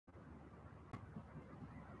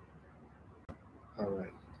All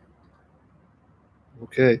right.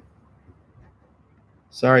 Okay.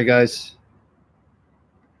 Sorry, guys.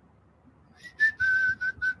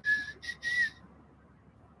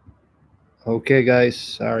 Okay, guys.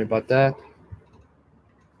 Sorry about that.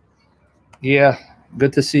 Yeah.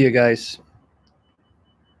 Good to see you guys.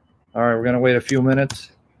 All right. We're going to wait a few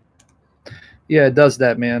minutes. Yeah, it does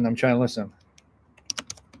that, man. I'm trying to listen.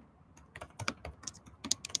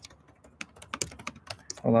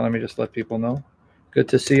 Hold on. Let me just let people know. Good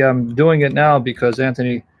to see you. I'm doing it now because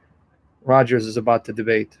Anthony Rogers is about to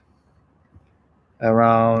debate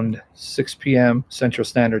around 6 p.m. Central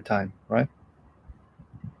Standard Time, right?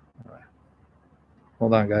 All right.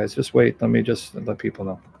 Hold on, guys. Just wait. Let me just let people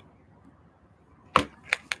know.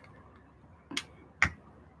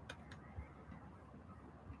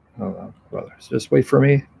 Hold on, brothers. Just wait for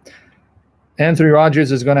me. Anthony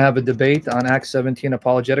Rogers is going to have a debate on Acts 17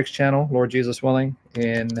 Apologetics channel, Lord Jesus willing,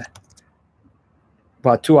 in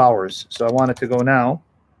about 2 hours. So I wanted to go now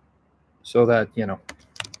so that, you know,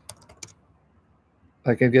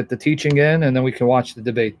 I can get the teaching in and then we can watch the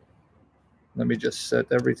debate. Let me just set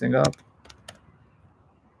everything up.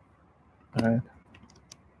 All right.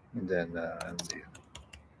 And then,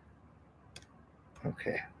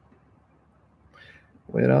 okay.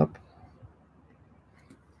 Wait up.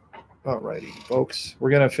 All righty, folks. We're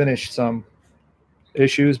going to finish some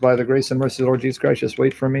issues by the grace and mercy of the Lord Jesus Christ. Just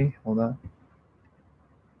wait for me. Hold on.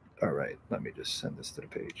 All right. Let me just send this to the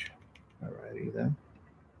page. All righty then.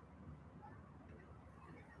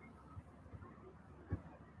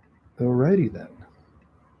 All righty then.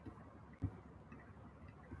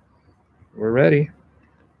 We're ready.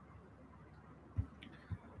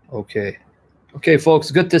 Okay. Okay,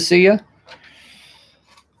 folks. Good to see you.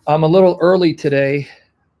 I'm a little early today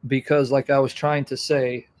because, like I was trying to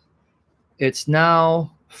say, it's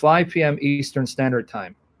now 5 p.m. Eastern Standard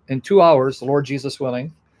Time. In 2 hours, Lord Jesus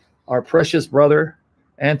willing, our precious brother,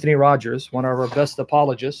 Anthony Rogers, one of our best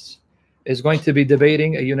apologists, is going to be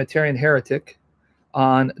debating a Unitarian heretic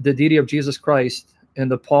on the deity of Jesus Christ in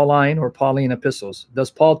the Pauline or Pauline epistles. Does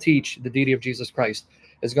Paul teach the deity of Jesus Christ?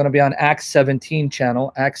 It's going to be on Acts 17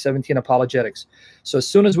 channel, Acts 17 Apologetics. So as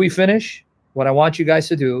soon as we finish, what I want you guys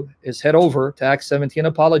to do is head over to Acts 17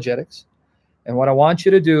 Apologetics. And what I want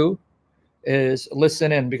you to do is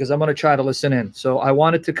listen in, because I'm going to try to listen in. So I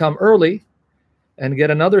wanted to come early and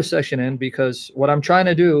get another session in, because what I'm trying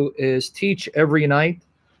to do is teach every night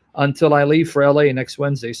until I leave for LA next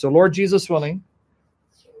Wednesday. So Lord Jesus willing,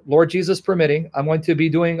 Lord Jesus permitting, I'm going to be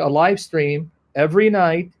doing a live stream every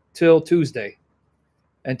night till Tuesday.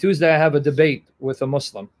 And Tuesday I have a debate with a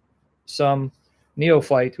Muslim, some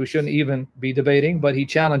neophyte who shouldn't even be debating, but he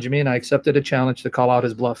challenged me and I accepted a challenge to call out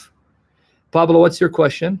his bluff. Pablo, what's your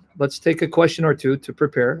question? Let's take a question or two to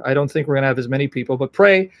prepare. I don't think we're going to have as many people, but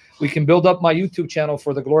pray we can build up my YouTube channel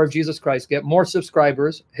for the glory of Jesus Christ, get more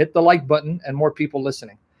subscribers, hit the like button, and more people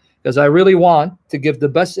listening. Because I really want to give the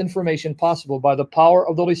best information possible by the power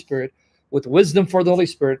of the Holy Spirit, with wisdom for the Holy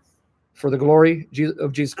Spirit, for the glory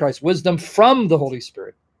of Jesus Christ. Wisdom from the Holy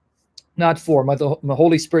Spirit, not for. My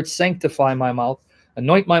Holy Spirit sanctify my mouth,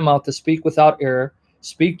 anoint my mouth to speak without error,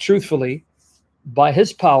 speak truthfully by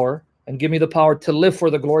his power, and give me the power to live for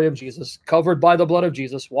the glory of Jesus, covered by the blood of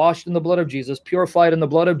Jesus, washed in the blood of Jesus, purified in the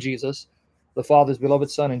blood of Jesus, the Father's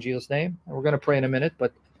beloved Son, in Jesus' name. And we're going to pray in a minute,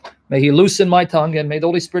 but may he loosen my tongue, and may the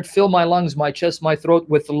Holy Spirit fill my lungs, my chest, my throat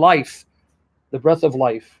with life, the breath of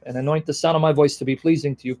life, and anoint the sound of my voice to be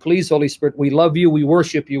pleasing to you. Please, Holy Spirit, we love you, we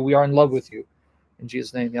worship you, we are in love with you. In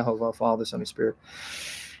Jesus' name, Yahovah, Father, Son, and Spirit.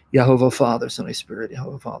 Yahovah, Father, Son, and Spirit.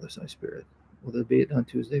 Yahovah, Father, Son, and Spirit. Will the debate on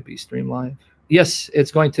Tuesday be streamed live? Yes,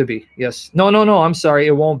 it's going to be. Yes. No, I'm sorry.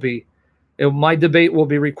 It won't be. My debate will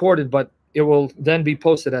be recorded, but it will then be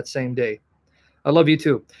posted that same day. I love you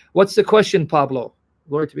too. What's the question, Pablo?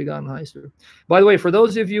 Glory to be God in the highest. By the way, for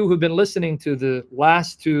those of you who've been listening to the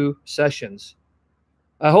last two sessions,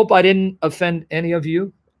 I hope I didn't offend any of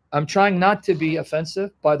you. I'm trying not to be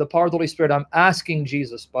offensive. By the power of the Holy Spirit, I'm asking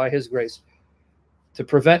Jesus, by his grace, to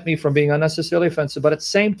prevent me from being unnecessarily offensive. But at the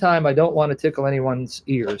same time, I don't want to tickle anyone's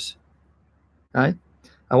ears. Right?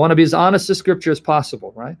 I want to be as honest as Scripture as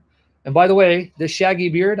possible, right? And by the way, this shaggy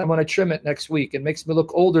beard, I'm going to trim it next week. It makes me look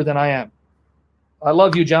older than I am. I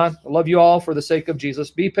love you, John. I love you all for the sake of Jesus.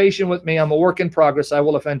 Be patient with me. I'm a work in progress. I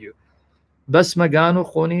will offend you. God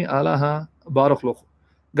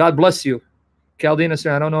bless you. Chaldean,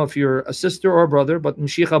 I don't know if you're a sister or a brother, but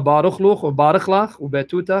Mshicha Baruch Luch or Baruch Lach or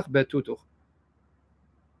Betutach Betutuch.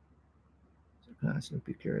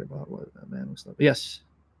 Be carried about what that man was. Yes.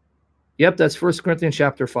 Yep, that's 1 Corinthians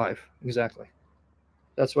chapter 5. Exactly.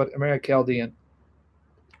 That's what American Chaldean.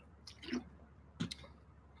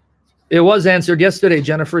 It was answered yesterday,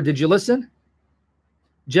 Jennifer. Did you listen?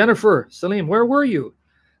 Jennifer, Salim, where were you?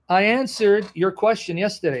 I answered your question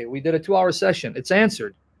yesterday. We did a 2-hour session. It's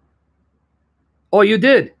answered. Oh, you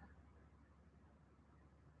did?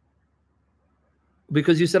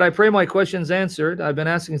 Because you said, I pray my question's answered. I've been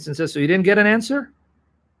asking since yesterday. So you didn't get an answer?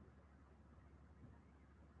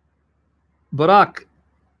 Barak,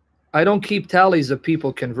 I don't keep tallies of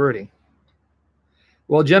people converting.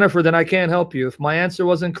 Well, Jennifer, then I can't help you. If my answer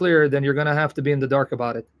wasn't clear, then you're going to have to be in the dark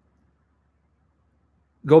about it.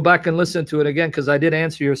 Go back and listen to it again, because I did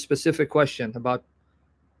answer your specific question about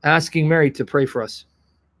asking Mary to pray for us.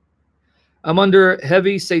 I'm under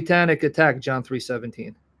heavy satanic attack, John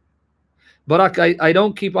 3:17. Barak, I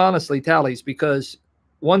don't keep, honestly, tallies, because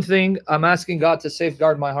one thing, I'm asking God to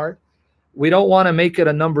safeguard my heart. We don't want to make it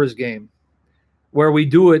a numbers game where we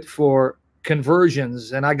do it for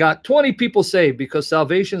conversions, and I got 20 people saved, because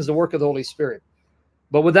salvation is the work of the Holy Spirit.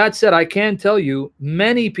 But with that said, I can tell you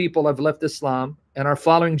many people have left Islam and are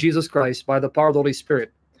following Jesus Christ by the power of the Holy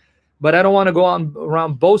Spirit. But I don't want to go on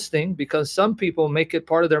around boasting, because some people make it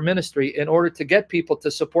part of their ministry in order to get people to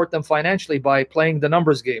support them financially by playing the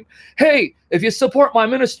numbers game. Hey, if you support my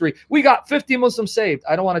ministry, we got 50 Muslims saved.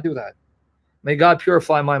 I don't want to do that. May God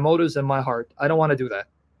purify my motives and my heart. I don't want to do that.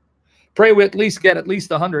 Pray we at least get at least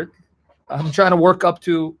 100. I'm trying to work up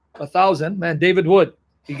to 1,000. Man, David Wood,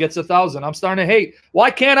 he gets 1,000. I'm starting to hate. Why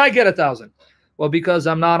can't I get 1,000? Well, because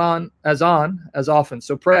I'm not on as often.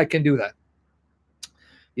 So pray I can do that.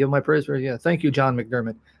 You have my prayers for, yeah. Thank you, John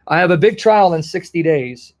McDermott. I have a big trial in 60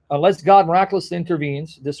 days. Unless God miraculously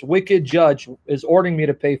intervenes, this wicked judge is ordering me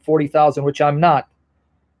to pay 40,000, which I'm not.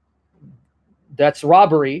 That's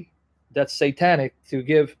robbery. That's satanic to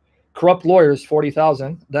give corrupt lawyers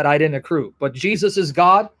 40,000 that I didn't accrue. But Jesus is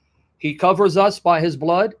God. He covers us by his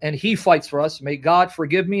blood, and he fights for us. May God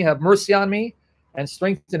forgive me, have mercy on me, and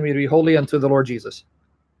strengthen me to be holy unto the Lord Jesus.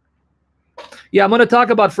 Yeah, I'm going to talk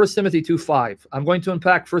about 1 Timothy 2:5. I'm going to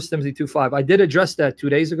unpack 1 Timothy 2:5. I did address that 2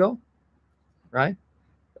 days ago, right?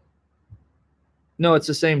 No, it's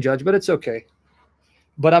the same, Judge, but it's okay.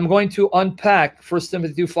 But I'm going to unpack 1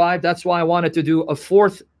 Timothy 2:5. That's why I wanted to do a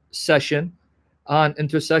 4th session on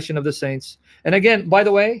intercession of the saints. And again, by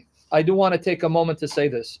the way, I do want to take a moment to say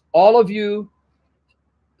this. All of you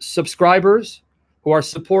subscribers who are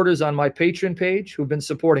supporters on my Patreon page who've been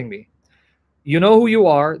supporting me, you know who you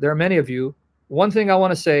are. There are many of you. One thing I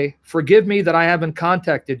want to say, forgive me that I haven't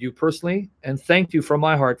contacted you personally, and thank you from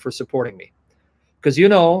my heart for supporting me. Because you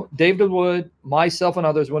know, David Wood, myself, and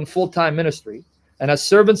others, we're in full-time ministry. And as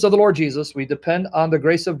servants of the Lord Jesus, we depend on the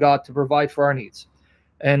grace of God to provide for our needs.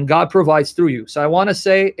 And God provides through you. So I want to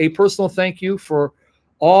say a personal thank you for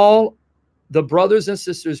all the brothers and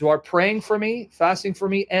sisters who are praying for me, fasting for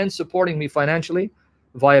me, and supporting me financially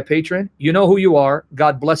via Patreon. You know who you are.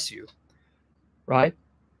 God bless you. Right?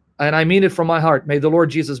 And I mean it from my heart. May the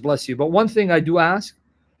Lord Jesus bless you. But one thing I do ask,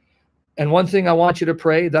 and one thing I want you to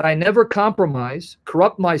pray, that I never compromise,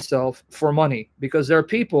 corrupt myself for money. Because there are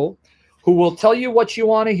people who will tell you what you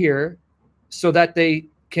want to hear so that they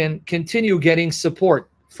can continue getting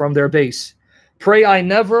support from their base. Pray I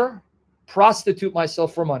never prostitute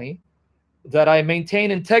myself for money, that I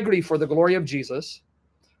maintain integrity for the glory of Jesus,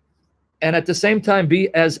 and at the same time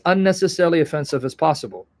be as unnecessarily offensive as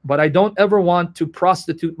possible. But I don't ever want to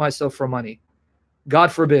prostitute myself for money. God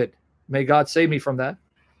forbid. May God save me from that.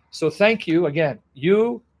 So thank you again.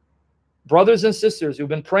 You brothers and sisters who've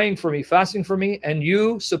been praying for me, fasting for me, and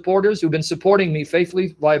you supporters who've been supporting me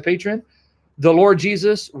faithfully via Patreon, the Lord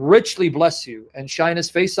Jesus richly bless you and shine his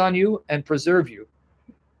face on you and preserve you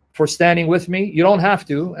for standing with me. You don't have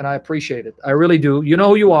to, and I appreciate it. I really do. You know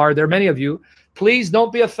who you are. There are many of you. Please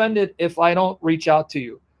don't be offended if I don't reach out to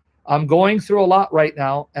you. I'm going through a lot right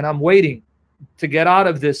now, and I'm waiting to get out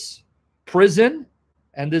of this prison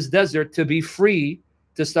and this desert to be free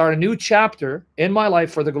to start a new chapter in my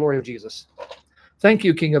life for the glory of Jesus. Thank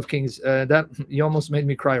you, King of Kings. That you almost made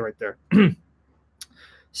me cry right there.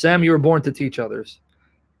 Sam, you were born to teach others.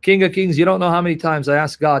 King of Kings, you don't know how many times I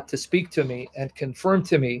asked God to speak to me and confirm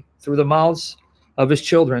to me through the mouths of his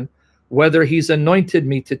children whether he's anointed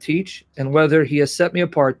me to teach and whether he has set me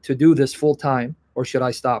apart to do this full time, or should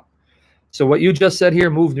I stop? So what you just said here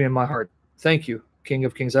moved me in my heart. Thank you, King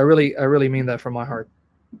of Kings. I really mean that from my heart.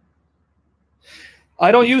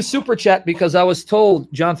 I don't use Super Chat because I was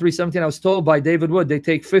told, John 3:17, I was told by David Wood, they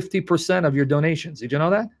take 50% of your donations. Did you know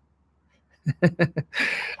that?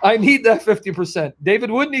 I need that 50%. David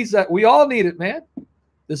Wood needs that. We all need it, man.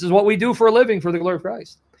 This is what we do for a living for the glory of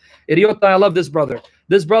Christ. Idiota, I love this brother.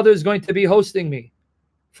 This brother is going to be hosting me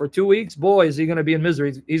for 2 weeks. Boy, is he going to be in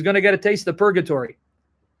misery. He's going to get a taste of purgatory.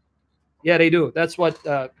 Yeah, they do. That's what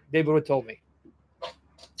David Wood told me.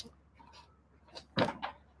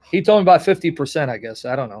 He told me about 50%, I guess.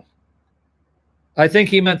 I don't know. I think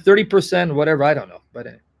he meant 30%, whatever. I don't know. But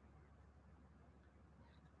anyway.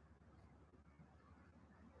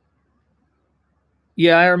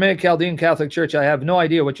 Yeah, Aramaic Chaldean Catholic Church. I have no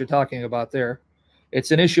idea what you're talking about there.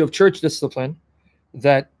 It's an issue of church discipline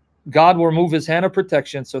that God will remove his hand of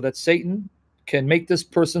protection so that Satan can make this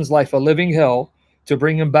person's life a living hell to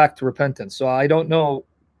bring him back to repentance. So I don't know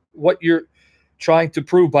what you're trying to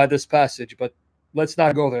prove by this passage, but let's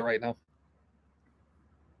not go there right now.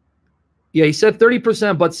 Yeah, he said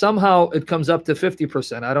 30%, but somehow it comes up to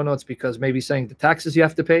 50%. I don't know. It's because maybe saying the taxes you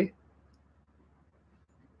have to pay.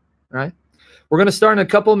 Right? We're going to start in a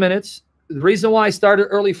couple of minutes. The reason why I started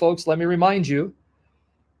early, folks, let me remind you,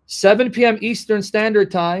 7 p.m. Eastern Standard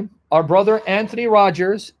Time, our brother Anthony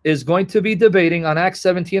Rogers is going to be debating on Acts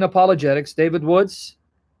 17 apologetics. David Woods,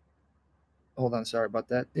 hold on, sorry about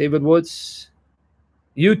that. David Woods'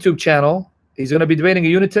 YouTube channel. He's going to be debating a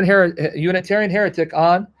Unitarian heretic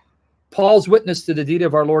on Paul's witness to the deity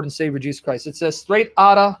of our Lord and Savior Jesus Christ. It says straight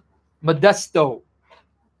outta Modesto.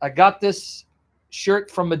 I got this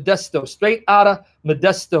shirt from Modesto, straight outta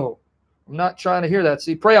Modesto. I'm not trying to hear that.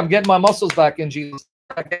 See, pray I'm getting my muscles back in Jesus.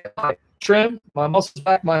 I get my trim, my muscles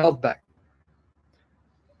back, my health back.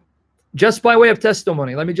 Just by way of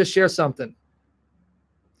testimony, let me just share something.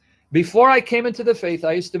 Before I came into the faith,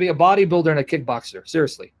 I used to be a bodybuilder and a kickboxer.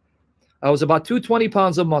 Seriously. I was about 220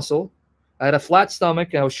 pounds of muscle. I had a flat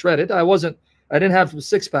stomach. I was shredded. I didn't have a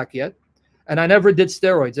six-pack yet. And I never did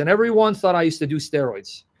steroids. And everyone thought I used to do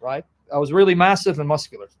steroids, right? I was really massive and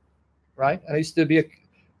muscular, right? And I used to be a,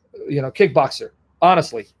 kickboxer,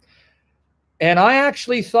 honestly. And I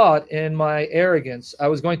actually thought in my arrogance, I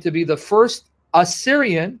was going to be the first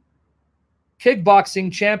Assyrian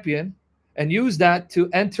kickboxing champion and use that to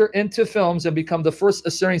enter into films and become the first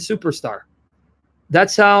Assyrian superstar.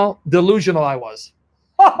 That's how delusional I was.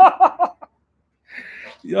 I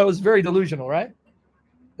was very delusional, right?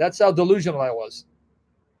 That's how delusional I was.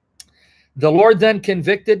 The Lord then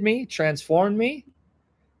convicted me, transformed me,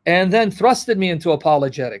 and then thrusted me into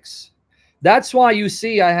apologetics. That's why you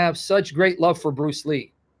see I have such great love for Bruce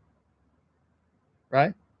Lee,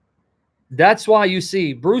 right? That's why you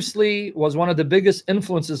see Bruce Lee was one of the biggest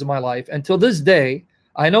influences in my life. And till this day,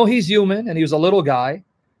 I know he's human and he was a little guy.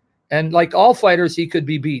 And like all fighters, he could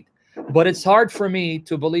be beat. But it's hard for me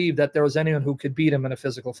to believe that there was anyone who could beat him in a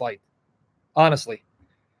physical fight. Honestly.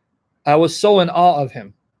 I was so in awe of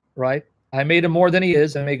him, right? I made him more than he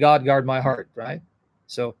is, and may God guard my heart, right?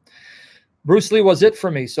 So Bruce Lee was it for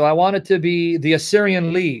me. So I wanted to be the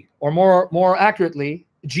Assyrian Lee, or more accurately,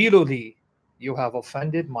 Jilu Lee. You have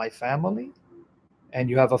offended my family, and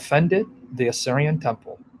you have offended the Assyrian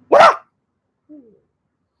temple.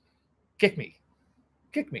 Kick me.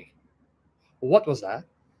 Kick me. What was that?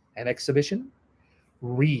 An exhibition?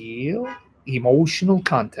 Real emotional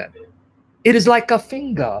content. It is like a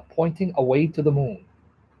finger pointing away to the moon.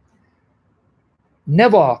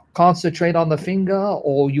 Never concentrate on the finger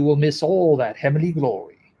or you will miss all that heavenly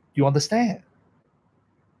glory. You understand?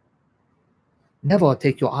 Never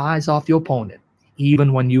take your eyes off your opponent,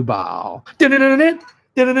 even when you bow. That's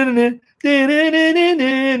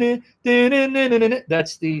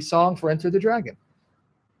the song for Enter the Dragon.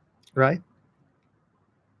 Right?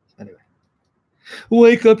 Anyway.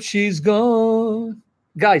 Wake up, she's gone.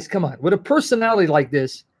 Guys, come on. With a personality like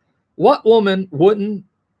this, what woman wouldn't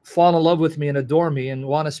fall in love with me and adore me and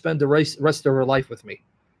want to spend the rest of her life with me?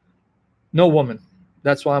 No woman.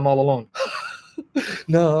 That's why I'm all alone.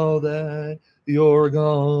 Now that you're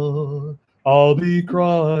gone, I'll be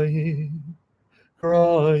crying,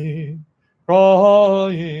 crying,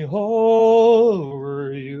 crying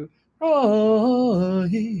over you,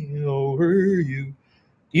 crying over you.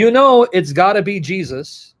 You know it's got to be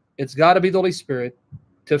Jesus. It's got to be the Holy Spirit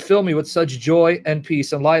to fill me with such joy and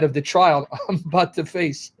peace in light of the trial I'm about to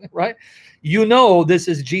face, right? You know this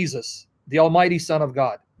is Jesus, the Almighty Son of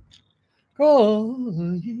God.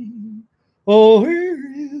 Crying over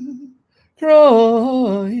you,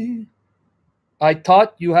 crying. I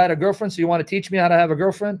thought you had a girlfriend, so you want to teach me how to have a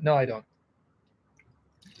girlfriend? No, I don't.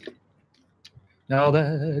 Now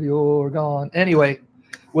that you're gone. Anyway,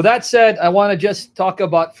 with that said, I want to just talk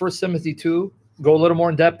about 1 Timothy 2, go a little more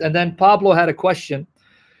in depth. And then Pablo had a question.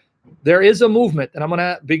 There is a movement, and I'm going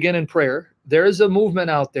to begin in prayer. There is a movement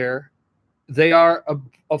out there. They are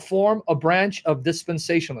a branch of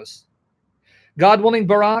dispensationalists. God willing,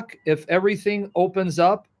 Barak, if everything opens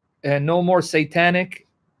up and no more satanic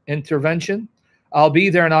intervention, I'll be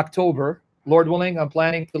there in October. Lord willing, I'm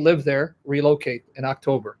planning to live there, relocate in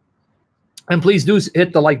October. And please do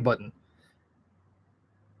hit the like button.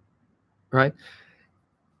 right?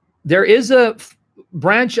 There is a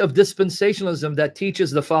branch of dispensationalism that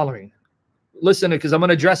teaches the following. Listen, because I'm going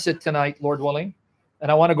to address it tonight, Lord willing,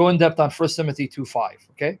 and I want to go in depth on 1 Timothy 2:5,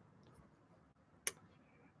 okay?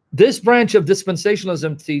 This branch of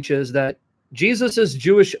dispensationalism teaches that Jesus's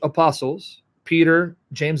Jewish apostles, Peter,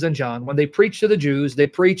 James, and John, when they preached to the Jews, they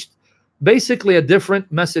preached basically a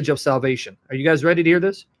different message of salvation. Are you guys ready to hear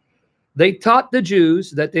this? They taught the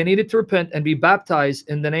Jews that they needed to repent and be baptized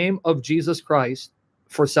in the name of Jesus Christ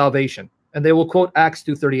for salvation. And they will quote Acts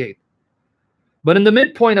 2:38. But in the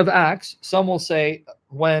midpoint of Acts, some will say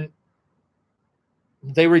when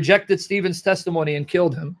they rejected Stephen's testimony and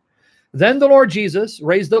killed him, then the Lord Jesus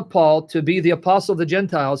raised up Paul to be the apostle of the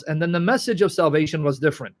Gentiles, and then the message of salvation was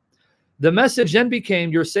different. The message then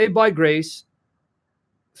became, you're saved by grace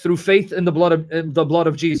through faith in the blood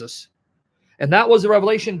of Jesus. And that was a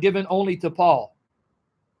revelation given only to Paul.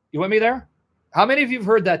 You with me there? How many of you have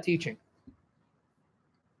heard that teaching?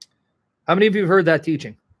 How many of you have heard that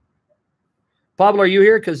teaching? Pablo, are you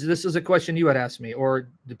here? Because this is a question you had asked me. Or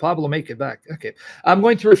did Pablo make it back? Okay. I'm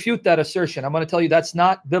going to refute that assertion. I'm going to tell you that's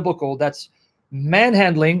not biblical. That's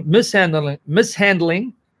manhandling,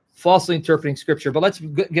 mishandling, falsely interpreting Scripture. But let's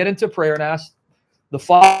get into prayer and ask the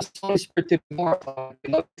Father, Holy Spirit to be glorified.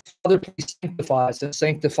 Father, please sanctify us and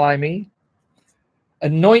sanctify me.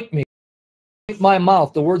 Anoint me, anoint my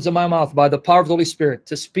mouth, the words of my mouth, by the power of the Holy Spirit,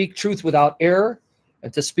 to speak truth without error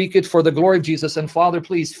and to speak it for the glory of Jesus. And Father,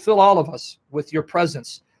 please fill all of us with your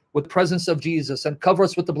presence, with the presence of Jesus, and cover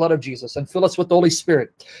us with the blood of Jesus, and fill us with the Holy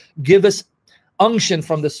Spirit. Give us unction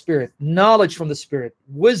from the Spirit, knowledge from the Spirit,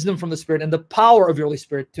 wisdom from the Spirit, and the power of your Holy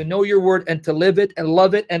Spirit to know your word and to live it and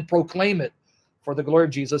love it and proclaim it for the glory of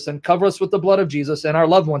Jesus. And cover us with the blood of Jesus, and our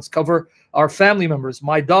loved ones. Cover our family members,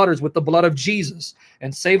 my daughters, with the blood of Jesus,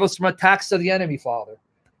 and save us from attacks of the enemy, Father.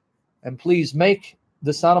 And please make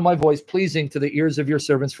the sound of my voice pleasing to the ears of your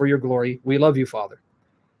servants for your glory. We love you, Father.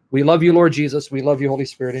 We love you, Lord Jesus. We love you, Holy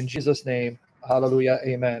Spirit. In Jesus' name, hallelujah,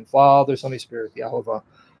 amen. Father, Son, Holy Spirit, Yahovah.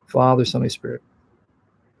 Father, Son, Holy Spirit.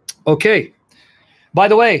 Okay. By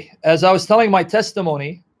the way, as I was telling my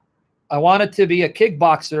testimony, I wanted to be a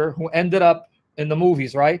kickboxer who ended up in the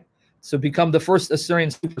movies, right? So become the first Assyrian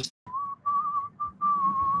superstar.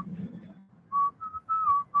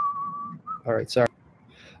 All right, sorry.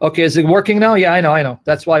 Okay, is it working now? Yeah, I know.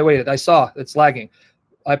 That's why I waited. I saw it's lagging.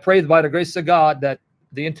 I prayed by the grace of God that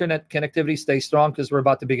the internet connectivity stays strong because we're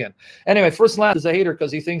about to begin. Anyway, First Lance is a hater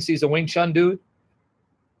because he thinks he's a Wing Chun dude.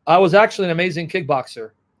 I was actually an amazing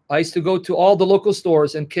kickboxer. I used to go to all the local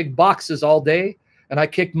stores and kick boxes all day, and I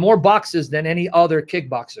kicked more boxes than any other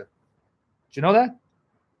kickboxer. Did you know that?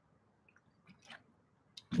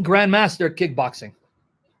 Grandmaster at kickboxing.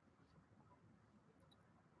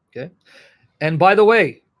 Okay. And by the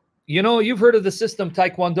way, you know, you've heard of the system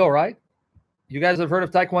Taekwondo, right? You guys have heard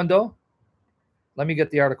of Taekwondo? Let me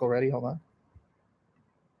get the article ready. Hold on.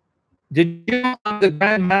 Did you know I'm the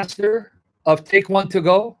Grandmaster of Take One to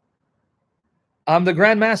Go? I'm the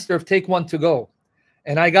Grandmaster of Take One to Go.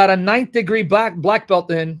 And I got a 9th degree black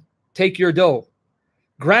belt in Take Your Dough.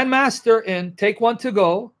 Grandmaster in Take One to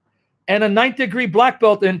Go, and a 9th degree black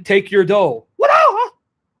belt in Take Your Dough. What?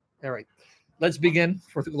 All right. Let's begin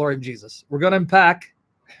for the glory of Jesus. We're going to unpack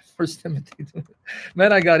 1 Timothy.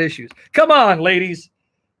 Man, I got issues. Come on, ladies.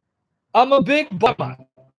 I'm a big bummer,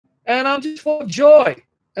 and I'm just full of joy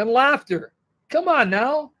and laughter. Come on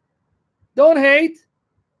now. Don't hate.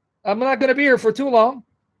 I'm not going to be here for too long.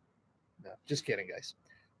 No, just kidding, guys.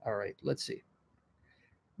 All right, let's see.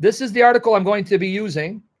 This is the article I'm going to be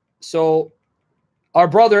using. So our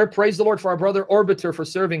brother, praise the Lord for our brother Orbiter for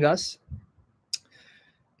serving us.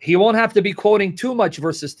 He won't have to be quoting too much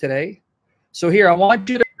verses today. So here, I want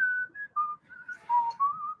you to...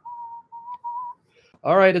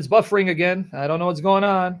 All right, it's buffering again. I don't know what's going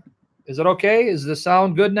on. Is it okay? Is the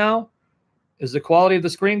sound good now? Is the quality of the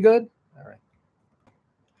screen good? All right.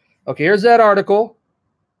 Okay, here's that article.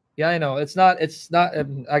 Yeah, I know. It's not,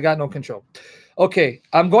 I got no control. Okay,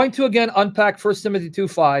 I'm going to again unpack 1 Timothy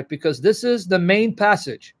 2:5 because this is the main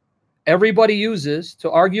passage everybody uses to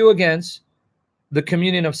argue against the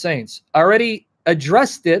communion of saints. I already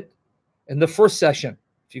addressed it in the first session.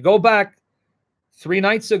 If you go back 3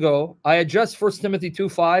 nights ago, I addressed 1 Timothy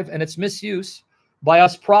 2:5 and its misuse by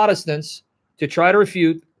us Protestants to try to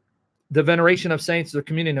refute the veneration of saints, the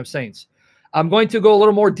communion of saints. I'm going to go a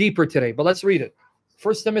little more deeper today, but let's read it.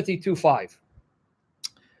 1 Timothy 2:5.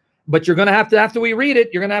 But you're going to have to, after we read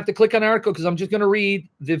it, you're going to have to click on the article because I'm just going to read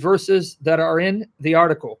the verses that are in the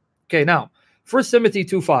article. Okay, now, 1 Timothy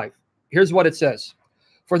 2:5. Here's what it says.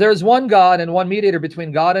 For there is one God and one mediator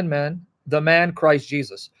between God and men, the man Christ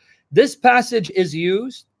Jesus. This passage is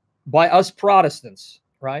used by us Protestants,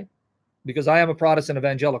 right? Because I am a Protestant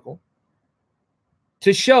evangelical,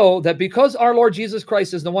 to show that because our Lord Jesus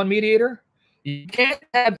Christ is the one mediator, you can't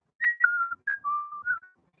have.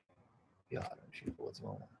 Yeah, what's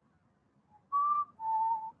going on?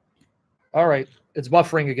 All right, it's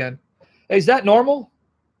buffering again. Hey, is that normal?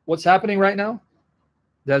 What's happening right now?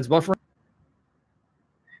 That's buffering.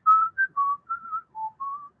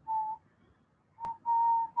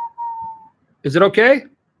 Is it okay?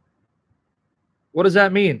 What does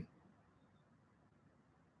that mean?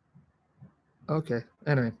 Okay,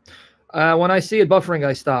 anyway. When I see it buffering,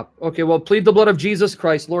 I stop. Okay, well, plead the blood of Jesus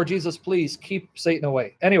Christ. Lord Jesus, please keep Satan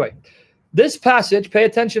away. Anyway, this passage, pay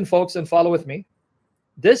attention, folks, and follow with me.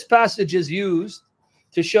 This passage is used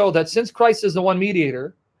to show that since Christ is the one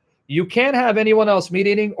mediator, you can't have anyone else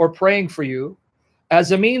mediating or praying for you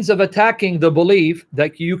as a means of attacking the belief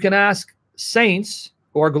that you can ask saints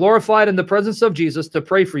who are glorified in the presence of Jesus to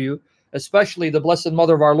pray for you, especially the Blessed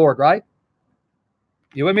Mother of our Lord, right?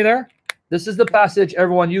 You with me there? This is the passage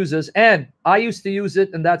everyone uses, and I used to use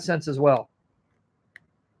it in that sense as well.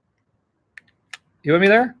 You with me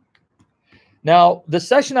there? Now, the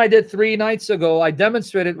session I did 3 nights ago, I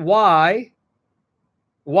demonstrated why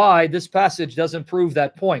this passage doesn't prove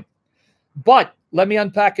that point. But let me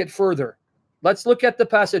unpack it further. Let's look at the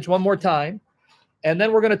passage one more time, and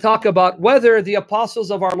then we're going to talk about whether the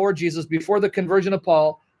apostles of our Lord Jesus before the conversion of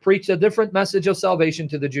Paul preached a different message of salvation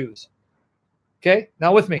to the Jews. Okay,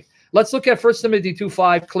 now with me. Let's look at 1 Timothy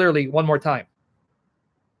 2:5 clearly one more time.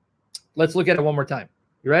 Let's look at it one more time.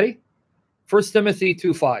 You ready? 1 Timothy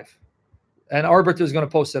 2:5. And Arbiter is going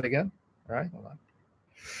to post it again. All right, hold on.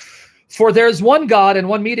 For there is one God and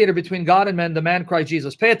one mediator between God and men, the man Christ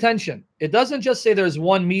Jesus. Pay attention. It doesn't just say there's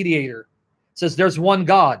one mediator. It says there's one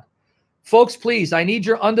God. Folks, please, I need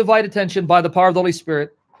your undivided attention by the power of the Holy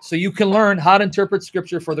Spirit so you can learn how to interpret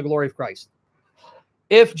Scripture for the glory of Christ.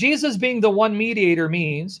 If Jesus being the one mediator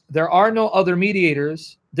means there are no other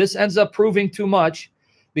mediators, this ends up proving too much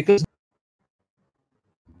because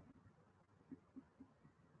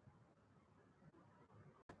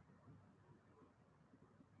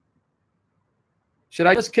should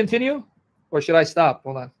I just continue or should I stop?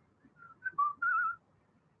 Hold on.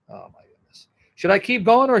 Oh my goodness. Should I keep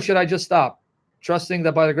going or should I just stop? Trusting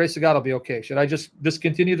that by the grace of God, I'll be okay. Should I just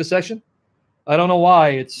discontinue the session? I don't know why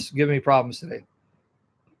it's giving me problems today.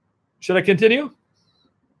 Should I continue?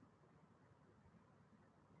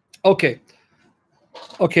 Okay.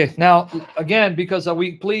 Okay. Now, again, because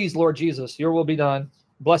we please, Lord Jesus, your will be done.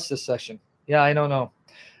 Bless this session. Yeah, I don't know.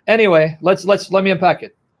 Anyway, let me unpack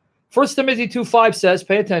it. 1 Timothy 2:5 says,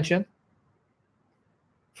 pay attention.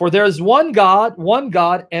 For there is one God,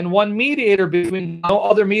 and one mediator between no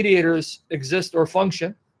other mediators exist or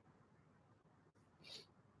function.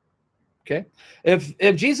 Okay.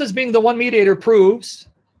 If Jesus being the one mediator proves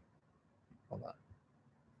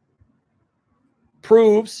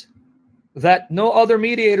that no other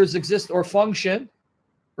mediators exist or function,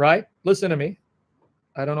 right? Listen to me.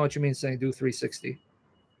 I don't know what you mean saying do 360.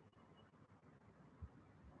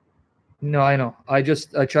 No, I know. I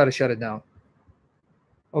try to shut it down.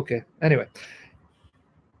 Okay. Anyway.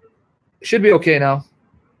 Should be okay now.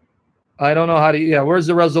 I don't know how to, yeah, where's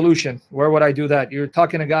the resolution? Where would I do that? You're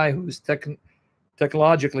talking to a guy who's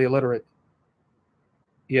technologically illiterate.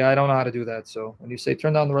 Yeah, I don't know how to do that. So when you say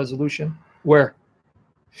turn down the resolution, where?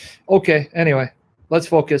 Okay, anyway, let's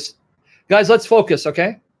focus. Guys, let's focus,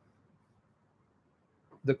 okay?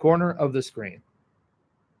 The corner of the screen.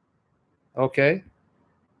 Okay.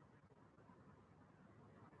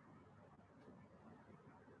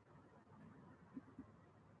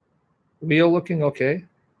 Wheel looking okay.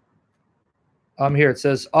 I'm here. It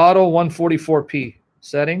says auto 144p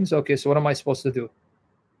settings. Okay, so what am I supposed to do?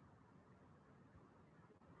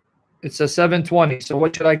 It says 720. So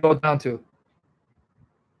what should I go down to?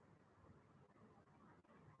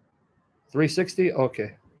 360?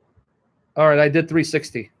 Okay. All right, I did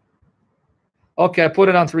 360. Okay, I put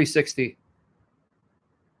it on 360.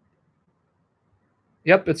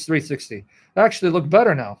 Yep, it's 360. Actually look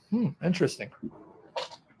better now. Interesting.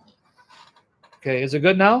 Okay, is it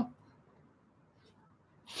good now?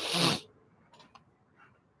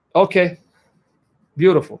 Okay.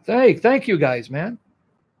 Beautiful. Hey, thank you guys, man.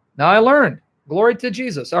 Now I learned. Glory to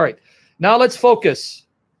Jesus. All right. Now let's focus.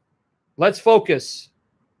 Let's focus.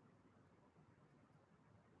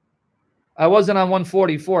 I wasn't on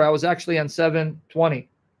 144. I was actually on 720. Okay,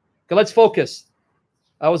 let's focus.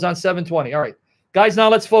 I was on 720. All right. Guys, now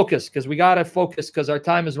let's focus because we got to focus because our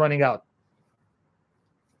time is running out.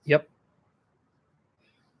 Yep.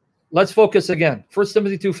 Let's focus again. 1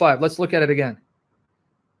 Timothy 2:5. Let's look at it again.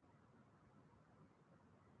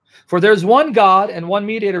 For there's one God and one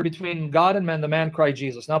mediator between God and men, the man Christ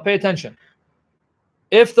Jesus. Now pay attention.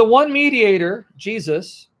 If the one mediator,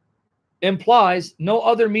 Jesus, implies no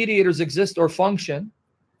other mediators exist or function,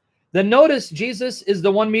 then notice Jesus is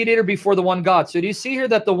the one mediator before the one God. So do you see here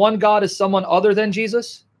that the one God is someone other than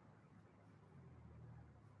Jesus?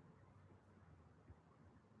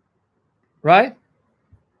 Right?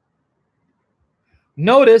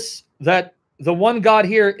 Notice that the one God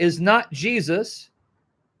here is not Jesus,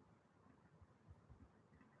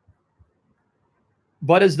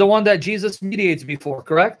 but is the one that Jesus mediates before,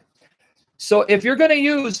 correct? So if you're going to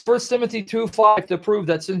use 1 Timothy 2:5 to prove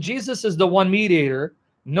that since Jesus is the one mediator,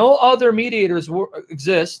 no other mediators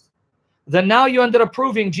exist, then now you ended up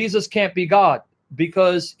proving Jesus can't be God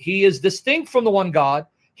because he is distinct from the one God.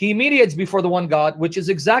 He mediates before the one God, which is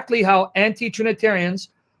exactly how anti-Trinitarians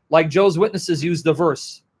like Jehovah's Witnesses use the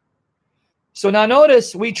verse. So now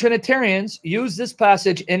notice we Trinitarians use this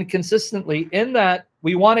passage inconsistently in that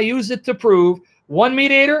we want to use it to prove one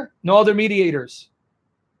mediator, no other mediators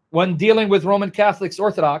when dealing with Roman Catholics,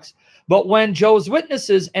 Orthodox. But when Jehovah's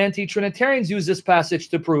Witnesses, anti-Trinitarians use this passage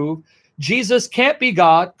to prove Jesus can't be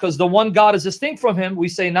God because the one God is distinct from him, we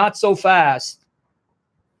say not so fast.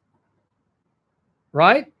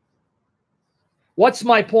 Right? What's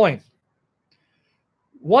my point?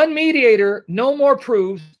 One mediator no more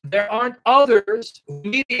proves there aren't others who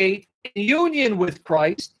mediate in union with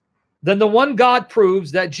Christ than the one God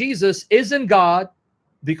proves that Jesus isn't God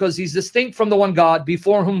because he's distinct from the one God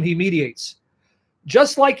before whom he mediates.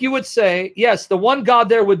 Just like you would say, yes, the one God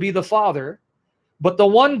there would be the Father, but the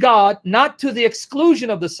one God, not to the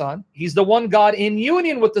exclusion of the Son. He's the one God in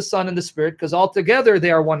union with the Son and the Spirit because altogether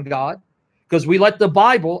they are one God because we let the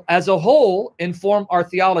Bible as a whole inform our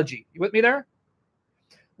theology. You with me there?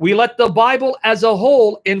 We let the Bible as a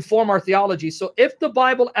whole inform our theology. So if the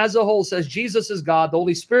Bible as a whole says Jesus is God, the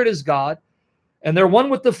Holy Spirit is God, and they're one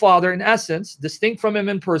with the Father in essence, distinct from him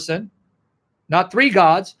in person, not three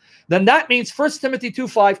gods, then that means 1 Timothy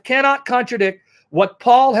 2:5 cannot contradict what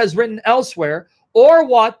Paul has written elsewhere or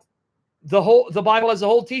what the Bible as a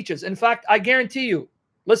whole teaches. In fact, I guarantee you,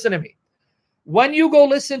 listen to me. When you go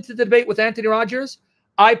listen to the debate with Anthony Rogers,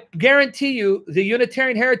 I guarantee you the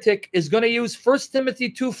Unitarian heretic is going to use 1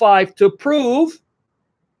 Timothy 2:5 to prove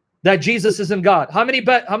that Jesus isn't God. How many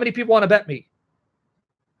people want to bet me?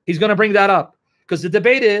 He's going to bring that up because the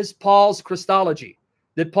debate is Paul's Christology.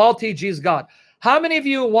 Did Paul teach Jesus God? How many of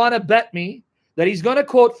you want to bet me that he's going to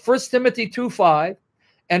quote 1 Timothy 2:5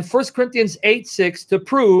 and 1 Corinthians 8:6 to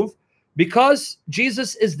prove because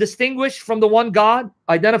Jesus is distinguished from the one God,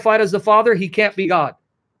 identified as the Father, he can't be God?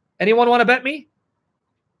 Anyone want to bet me?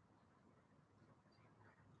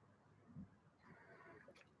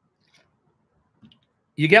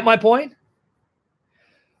 You get my point?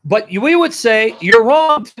 But we would say you're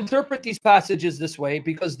wrong to interpret these passages this way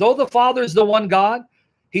because though the Father is the one God,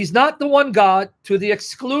 he's not the one God to the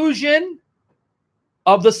exclusion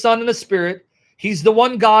of the Son and the Spirit. He's the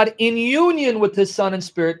one God in union with his Son and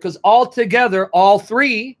Spirit because altogether, all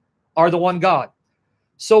three are the one God.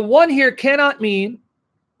 So one here cannot mean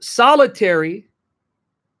solitary,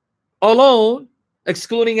 alone,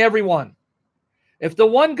 excluding everyone. If the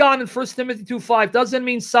one God in 1 Timothy 2:5 doesn't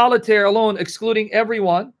mean solitary, alone, excluding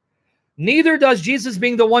everyone, neither does Jesus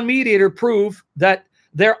being the one mediator prove that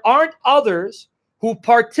there aren't others who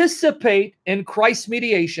participate in Christ's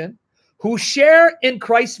mediation, who share in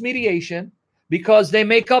Christ's mediation because they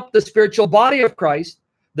make up the spiritual body of Christ.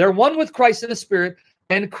 They're one with Christ in the Spirit,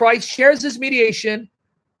 and Christ shares his mediation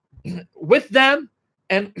with them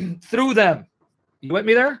and through them. You with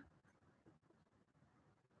me there?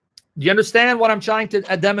 Do you understand what I'm trying to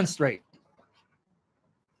demonstrate?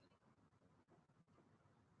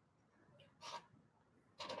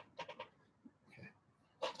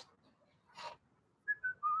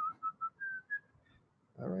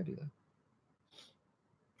 All righty then.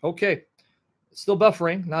 Okay. Still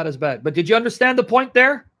buffering, not as bad. But did you understand the point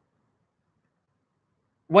there?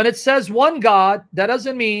 When it says one God, that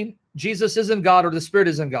doesn't mean Jesus isn't God or the Spirit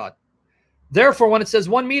isn't God. Therefore, when it says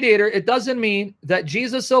one mediator, it doesn't mean that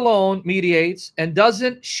Jesus alone mediates and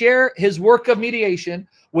doesn't share his work of mediation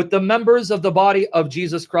with the members of the body of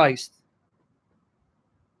Jesus Christ.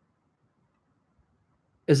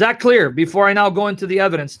 Is that clear? Before I now go into the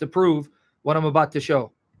evidence to prove what I'm about to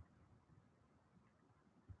show.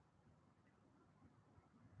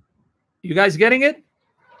 You guys getting it?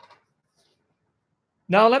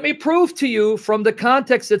 Now, let me prove to you from the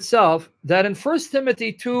context itself that in 1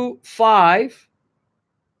 Timothy 2:5,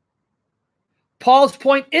 Paul's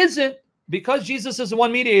point isn't because Jesus is the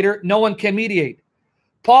one mediator, no one can mediate.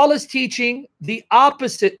 Paul is teaching the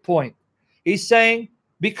opposite point. He's saying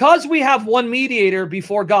Because we have one mediator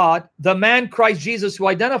before God, the man Christ Jesus, who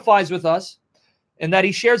identifies with us and that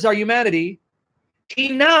he shares our humanity, he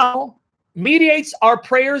now mediates our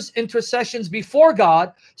prayers, intercessions before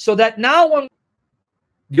God, so that now when...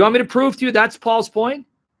 Do you want me to prove to you that's Paul's point?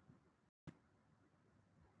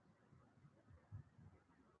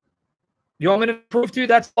 You want me to prove to you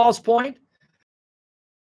that's Paul's point?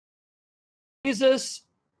 Jesus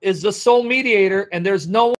is the sole mediator, and there's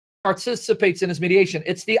no one who participates in his mediation.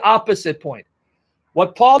 It's the opposite point.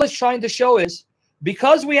 What Paul is trying to show is,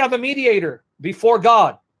 because we have a mediator before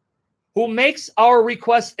God who makes our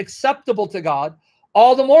requests acceptable to God,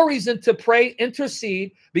 all the more reason to pray,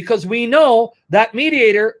 intercede, because we know that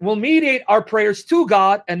mediator will mediate our prayers to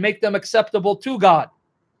God and make them acceptable to God.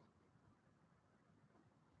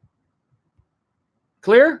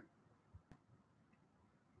 Clear?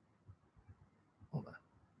 Hold on.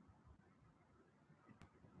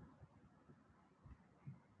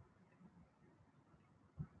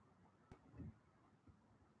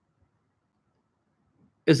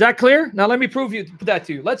 Is that clear? Now let me prove that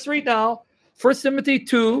to you. Let's read now 1 Timothy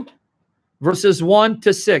 2, verses 1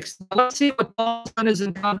 to 6. Now let's see what Paul's son is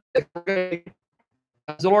in context. Okay.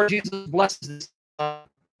 As the Lord Jesus blesses this.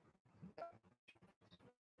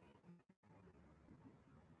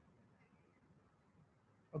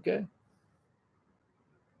 Okay.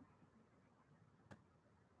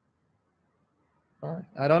 All right.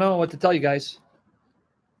 I don't know what to tell you guys.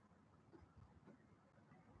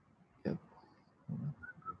 Yep.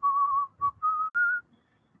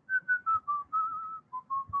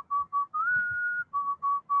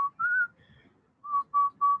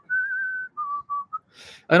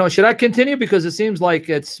 I know. Should I continue? Because it seems like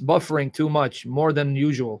it's buffering too much, more than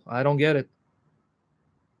usual. I don't get it.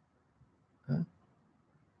 Huh?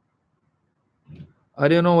 I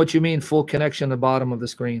don't know what you mean, full connection at the bottom of the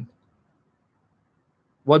screen.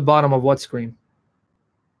 What bottom of what screen?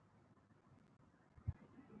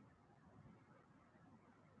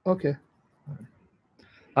 Okay.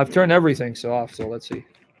 I've turned everything off, so let's see.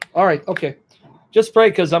 All right, okay. Just pray,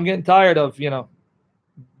 because I'm getting tired of, the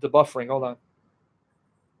buffering. Hold on.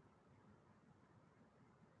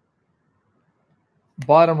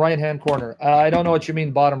 Bottom right-hand corner. I don't know what you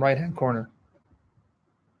mean, bottom right-hand corner.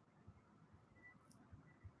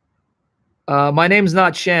 My name's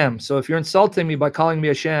not Sham, so if you're insulting me by calling me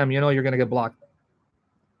a sham, you're going to get blocked.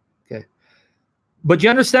 Okay. But you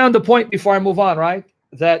understand the point before I move on, right?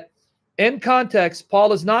 That in context,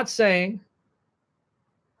 Paul is not saying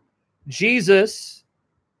Jesus,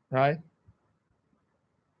 right?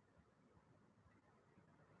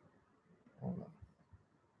 Hold on.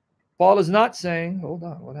 Paul is not saying, hold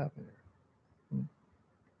on, what happened here?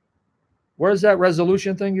 Where's that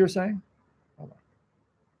resolution thing you're saying? Hold on.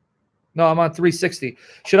 No, I'm on 360.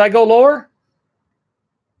 Should I go lower?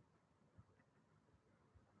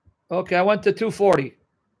 Okay, I went to 240.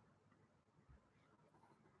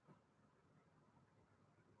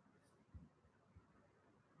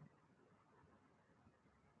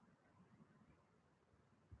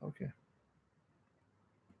 Okay.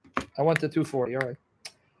 I went to 240. All right.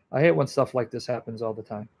 I hate when stuff like this happens all the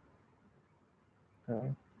time. All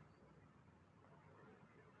right.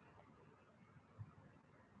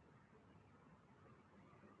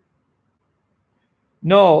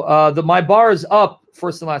 No, my bar is up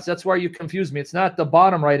first and last. That's where you confuse me. It's not the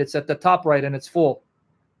bottom right. It's at the top right, and it's full.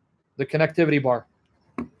 The connectivity bar.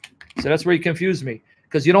 So that's where you confuse me,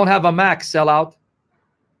 because you don't have a max sellout.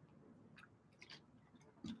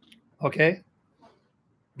 Okay.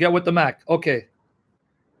 Get with the Mac. Okay.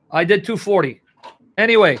 I did 240.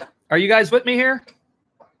 Anyway, are you guys with me here?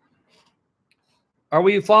 Are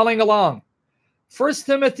we following along? 1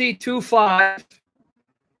 Timothy 2:5.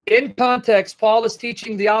 In context, Paul is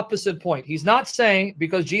teaching the opposite point. He's not saying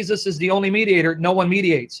because Jesus is the only mediator, no one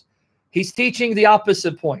mediates. He's teaching the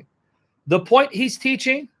opposite point. The point he's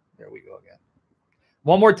teaching, there we go again.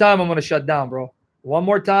 One more time, I'm going to shut down, bro. One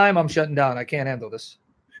more time, I'm shutting down. I can't handle this.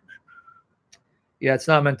 Yeah, it's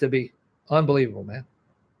not meant to be. Unbelievable, man.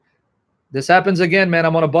 This happens again, man.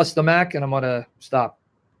 I'm going to bust the Mac and I'm going to stop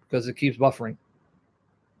because it keeps buffering.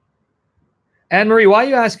 Anne-Marie, why are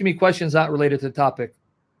you asking me questions not related to the topic?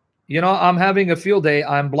 I'm having a field day.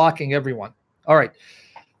 I'm blocking everyone. All right.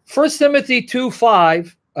 1 Timothy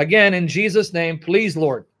 2:5. Again, in Jesus' name, please,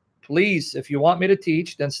 Lord. Please, if you want me to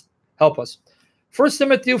teach, then help us. 1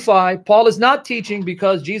 Timothy 2:5. Paul is not teaching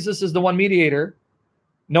because Jesus is the one mediator.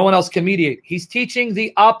 No one else can mediate. He's teaching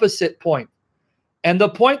the opposite point. And the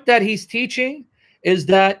point that he's teaching is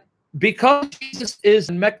that because Jesus is,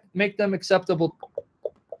 make them acceptable.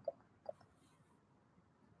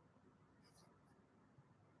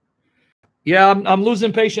 Yeah, I'm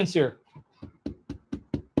losing patience here.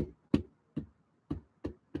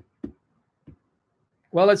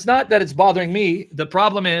 Well, it's not that it's bothering me. The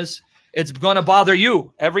problem is it's going to bother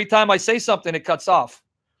you. Every time I say something, it cuts off.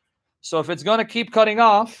 So if it's going to keep cutting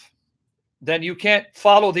off, then you can't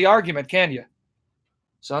follow the argument, can you?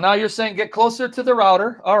 So now you're saying get closer to the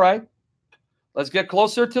router. All right. Let's get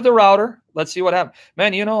closer to the router. Let's see what happens.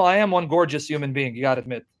 Man, you know, I am one gorgeous human being. You got to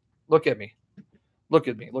admit. Look at me. Look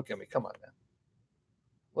at me. Look at me. Come on, man.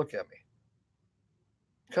 Look at me.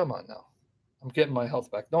 Come on now. I'm getting my health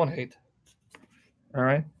back. Don't hate. All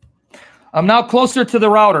right. I'm now closer to the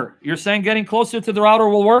router. You're saying getting closer to the router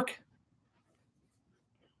will work?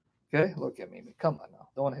 Okay. Look at me. Come on now.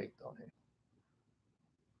 Don't hate. Don't hate.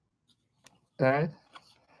 All right.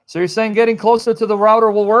 So you're saying getting closer to the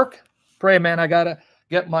router will work? Pray, man. I got to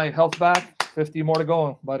get my health back. 50 more to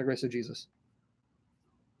go by the grace of Jesus.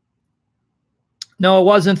 No, it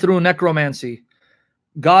wasn't through necromancy.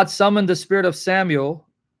 God summoned the spirit of Samuel,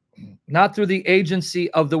 not through the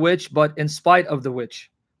agency of the witch, but in spite of the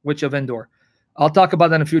witch of Endor. I'll talk about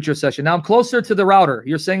that in a future session. Now I'm closer to the router.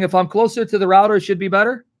 You're saying if I'm closer to the router, it should be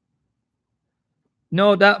better?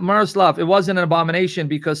 No, that Miroslav, it wasn't an abomination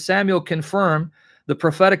because Samuel confirmed the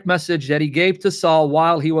prophetic message that he gave to Saul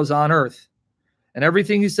while he was on earth. And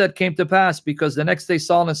everything he said came to pass because the next day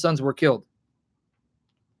Saul and his sons were killed.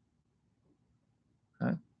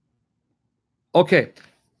 Okay,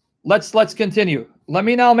 let's continue. Let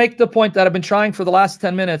me now make the point that I've been trying for the last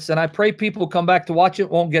 10 minutes, and I pray people come back to watch it,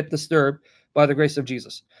 won't get disturbed by the grace of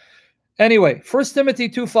Jesus. Anyway, 1 Timothy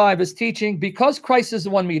 2:5 is teaching, because Christ is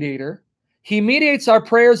the one mediator, he mediates our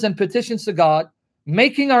prayers and petitions to God,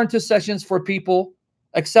 making our intercessions for people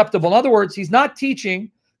acceptable. In other words, he's not teaching,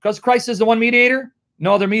 because Christ is the one mediator,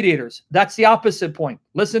 no other mediators. That's the opposite point.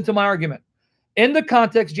 Listen to my argument. In the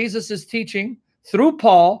context, Jesus is teaching through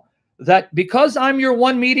Paul that because I'm your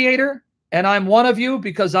one mediator and I'm one of you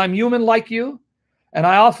because I'm human like you and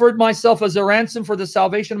I offered myself as a ransom for the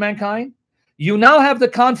salvation of mankind, you now have the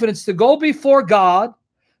confidence to go before God,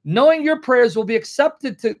 knowing your prayers will be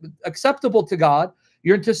acceptable to God.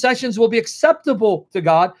 Your intercessions will be acceptable to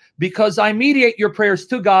God because I mediate your prayers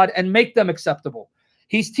to God and make them acceptable.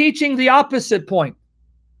 He's teaching the opposite point.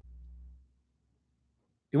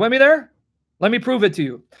 You with me there? Let me prove it to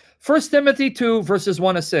you. 1 Timothy 2, verses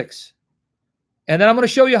 1 to 6. And then I'm going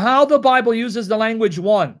to show you how the Bible uses the language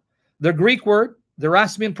one. The Greek word, the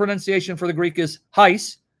Erasmian pronunciation for the Greek is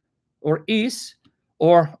hais, or is,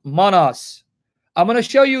 or monos. I'm going to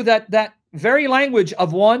show you that that very language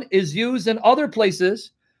of one is used in other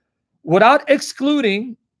places without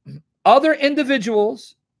excluding other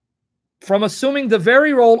individuals from assuming the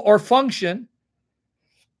very role or function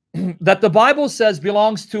that the Bible says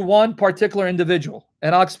belongs to one particular individual.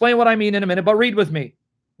 And I'll explain what I mean in a minute, but read with me.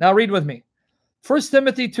 Now read with me. 1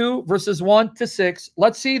 Timothy 2, verses 1 to 6.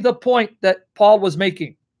 Let's see the point that Paul was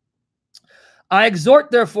making. I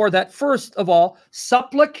exhort, therefore, that first of all,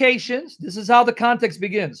 supplications, this is how the context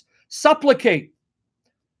begins. Supplicate,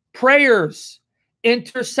 prayers,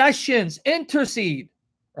 intercessions, intercede,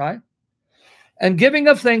 right? And giving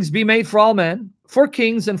of thanks be made for all men, for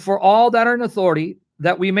kings, and for all that are in authority,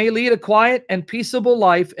 that we may lead a quiet and peaceable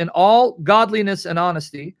life in all godliness and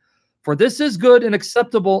honesty. For this is good and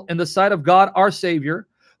acceptable in the sight of God our Savior,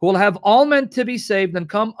 who will have all men to be saved and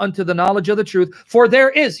come unto the knowledge of the truth. For there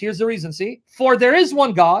is, here's the reason, see? For there is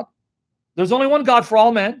one God. There's only one God for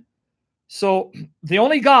all men. So the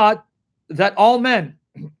only God that all men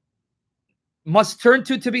must turn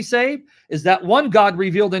to be saved is that one God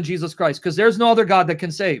revealed in Jesus Christ, because there's no other God that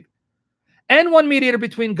can save. And one mediator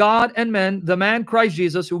between God and men, the man Christ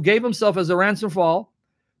Jesus, who gave himself as a ransom for all,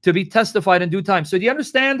 to be testified in due time. So do you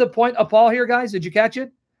understand the point of Paul here, guys? Did you catch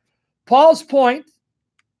it? Paul's point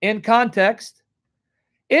in context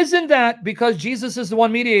isn't that because Jesus is the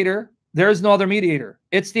one mediator, there is no other mediator.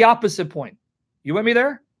 It's the opposite point. You with me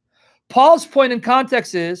there? Paul's point in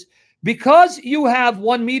context is because you have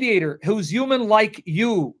one mediator who's human like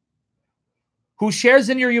you, who shares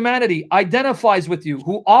in your humanity, identifies with you,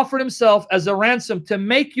 who offered himself as a ransom to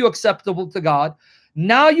make you acceptable to God,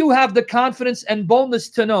 now you have the confidence and boldness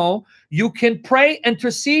to know you can pray,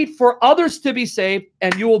 intercede for others to be saved,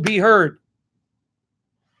 and you will be heard.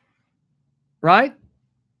 Right?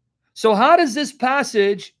 So how does this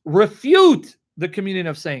passage refute the communion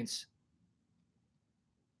of saints?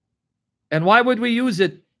 And why would we use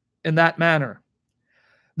it in that manner?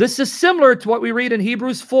 This is similar to what we read in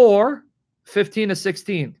Hebrews 4, 15 to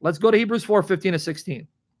 16. Let's go to Hebrews 4, 15 to 16.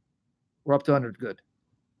 We're up to 100. Good.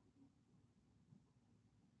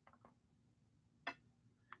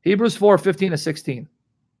 Hebrews 4, 15 to 16.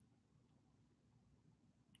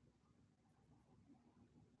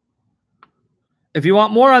 If you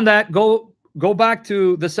want more on that, go back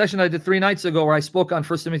to the session I did 3 nights ago where I spoke on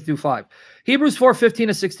 1 Timothy 2:5. Hebrews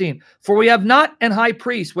 4:15-16. For we have not an high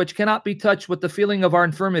priest which cannot be touched with the feeling of our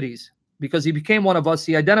infirmities, because he became one of us,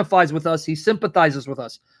 he identifies with us, he sympathizes with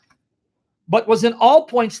us, but was in all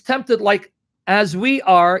points tempted like as we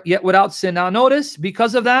are, yet without sin. Now notice,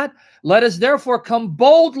 because of that, let us therefore come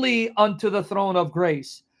boldly unto the throne of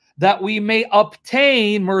grace, that we may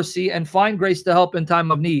obtain mercy and find grace to help in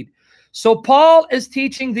time of need. So Paul is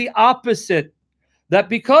teaching the opposite, that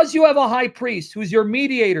because you have a high priest who's your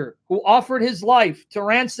mediator, who offered his life to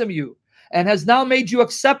ransom you and has now made you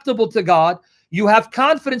acceptable to God, you have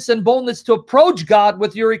confidence and boldness to approach God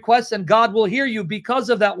with your requests, and God will hear you because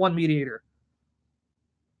of that one mediator.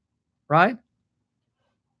 Right?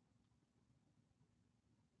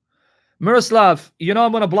 Miroslav, you know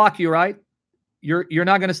I'm going to block you, right? You're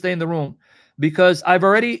not going to stay in the room because I've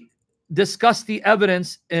already discussed the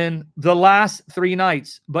evidence in the last 3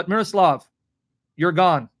 nights. But Miroslav, you're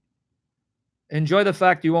gone. Enjoy the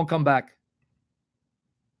fact you won't come back.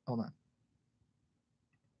 Hold on.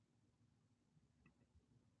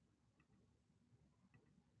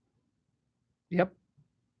 Yep.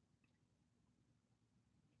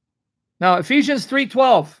 Now, Ephesians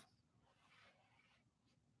 3:12.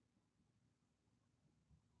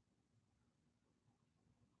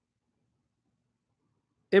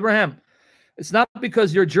 Abraham, it's not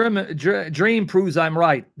because your dream proves I'm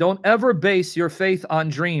right. Don't ever base your faith on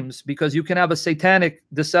dreams, because you can have a satanic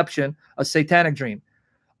deception, a satanic dream.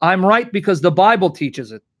 I'm right because the Bible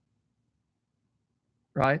teaches it.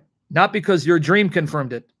 Right? Not because your dream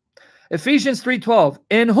confirmed it. Ephesians 3:12,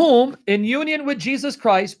 in whom, in union with Jesus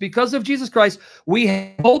Christ, because of Jesus Christ, we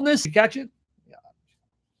have boldness. You catch it? Yeah.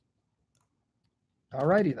 All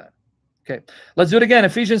righty then. Okay, let's do it again.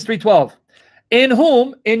 Ephesians 3:12. In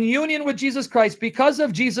whom, in union with Jesus Christ, because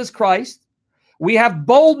of Jesus Christ, we have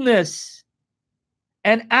boldness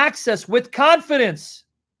and access with confidence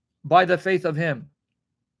by the faith of him.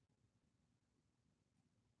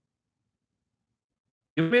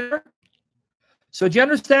 You with me there? So do you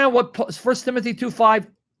understand what 1 Timothy 2:5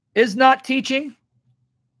 is not teaching?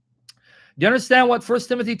 Do you understand what 1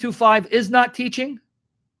 Timothy 2:5 is not teaching?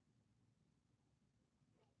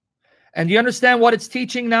 And do you understand what it's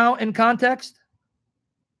teaching now in context?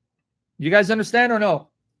 You guys understand or no?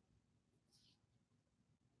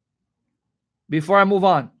 Before I move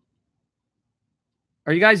on.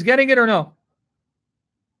 Are you guys getting it or no?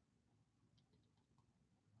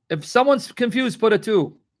 If someone's confused, put a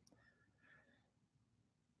 2.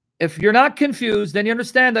 If you're not confused, then you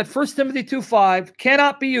understand that 1 Timothy 2:5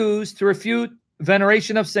 cannot be used to refute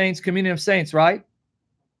veneration of saints, communion of saints, right?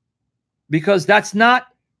 Because that's not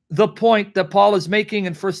the point that Paul is making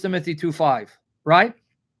in 1 Timothy 2:5, right?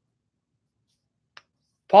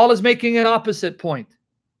 Paul is making an opposite point.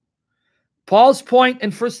 Paul's point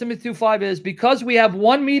in 1 Timothy 2:5 is, because we have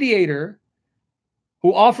one mediator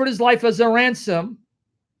who offered his life as a ransom,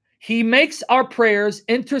 he makes our prayers,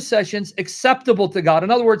 intercessions acceptable to God.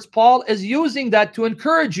 In other words, Paul is using that to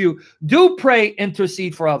encourage you. Do pray,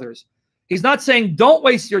 intercede for others. He's not saying don't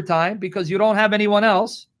waste your time because you don't have anyone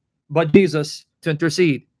else but Jesus to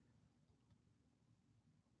intercede.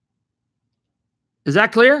 Is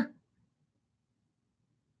that clear?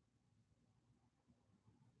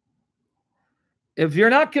 If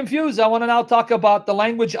you're not confused, I want to now talk about the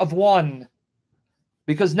language of one.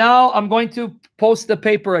 Because now I'm going to post the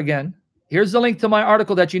paper again. Here's the link to my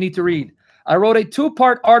article that you need to read. I wrote a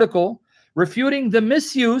 2-part article refuting the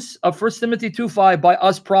misuse of 1 Timothy 2:5 by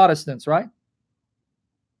us Protestants, right?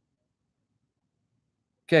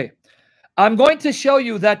 Okay. I'm going to show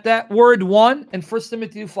you that word one in 1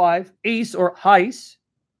 Timothy 2:5, is or hais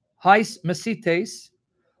mesites,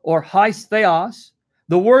 or hais theos,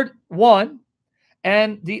 the word one,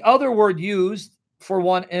 and the other word used for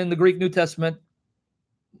one in the Greek New Testament,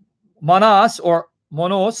 monos or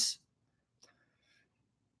monos.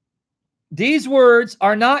 These words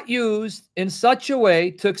are not used in such a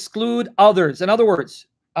way to exclude others. In other words,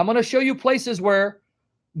 I'm going to show you places where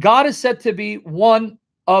God is said to be one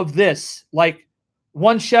of this, like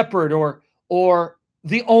one shepherd or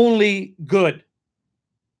the only good.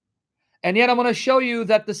 And yet I'm going to show you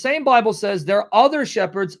that the same Bible says there are other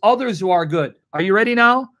shepherds, others who are good. Are you ready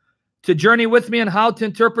now to journey with me on how to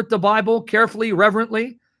interpret the Bible carefully,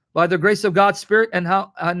 reverently, by the grace of God's Spirit, and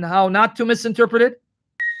how not to misinterpret it?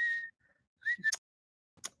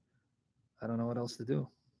 I don't know what else to do.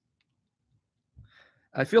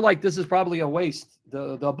 I feel like this is probably a waste.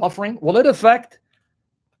 The buffering, will it affect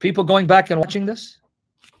people going back and watching this?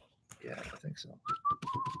 Yeah, I think so.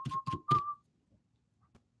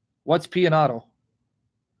 What's P and auto?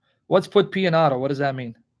 What's put P in auto? What does that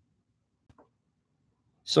mean?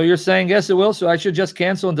 So you're saying, yes, it will. So I should just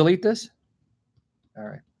cancel and delete this? All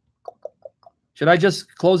right. Should I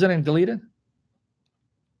just close it and delete it?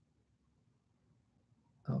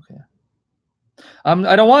 Okay.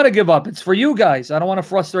 I don't want to give up. It's for you guys. I don't want to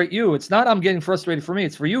frustrate you. It's not I'm getting frustrated for me.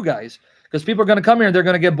 It's for you guys. Because people are going to come here and they're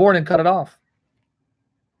going to get bored and cut it off.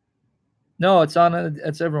 No, it's on.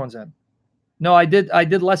 It's everyone's end. No, I did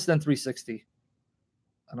less than 360.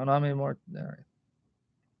 I don't know how many more. All right.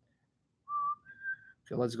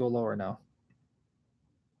 Okay, let's go lower now.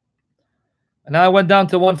 And now I went down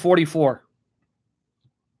to 144.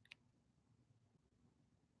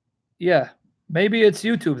 Yeah, maybe it's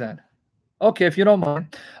YouTube then. Okay, if you don't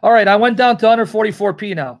mind. All right, I went down to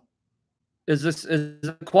 144p now. Is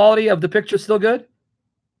the quality of the picture still good?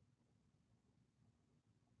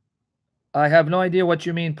 I have no idea what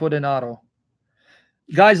you mean put in auto.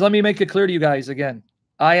 Guys, let me make it clear to you guys again.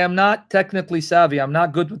 I am not technically savvy. I'm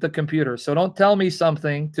not good with the computer. So don't tell me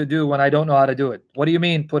something to do when I don't know how to do it. What do you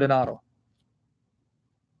mean put in auto?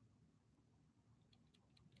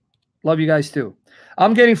 Love you guys too.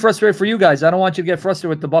 I'm getting frustrated for you guys. I don't want you to get frustrated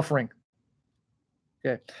with the buffering.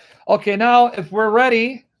 Okay. Okay, now if we're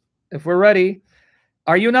ready,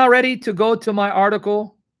 are you now ready to go to my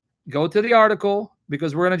article? Go to the article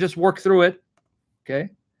because we're going to just work through it.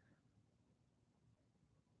 Okay.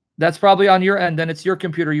 That's probably on your end, then it's your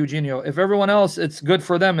computer, Eugenio. If everyone else, it's good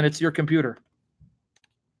for them and it's your computer.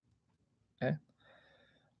 Okay.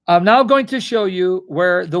 I'm now going to show you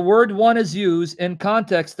where the word one is used in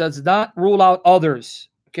context does not rule out others.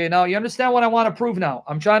 Okay, now you understand what I want to prove now.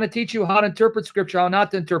 I'm trying to teach you how to interpret Scripture, how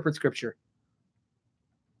not to interpret Scripture.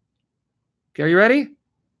 Okay, are you ready?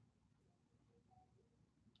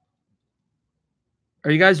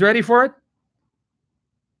 Are you guys ready for it?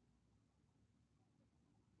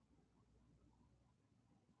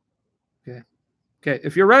 Okay. Okay,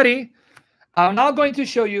 if you're ready, I'm now going to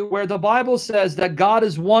show you where the Bible says that God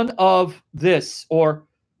is one of this, or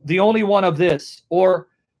the only one of this, or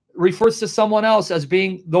refers to someone else as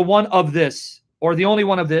being the one of this, or the only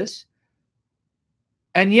one of this.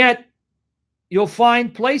 And yet, you'll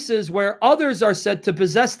find places where others are said to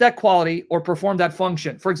possess that quality or perform that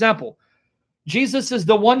function. For example, Jesus is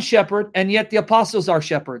the one shepherd, and yet the apostles are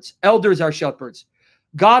shepherds. Elders are shepherds.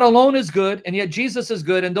 God alone is good, and yet Jesus is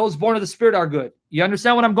good, and those born of the Spirit are good. You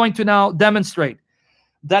understand what I'm going to now demonstrate?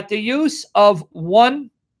 That the use of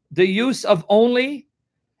one, the use of only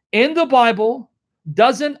in the Bible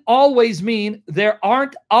doesn't always mean there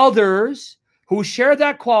aren't others who share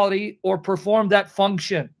that quality or perform that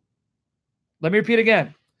function. Let me repeat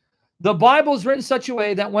again. The Bible is written in such a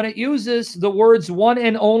way that when it uses the words one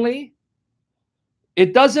and only,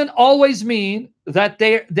 it doesn't always mean that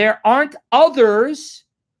there aren't others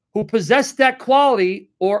who possess that quality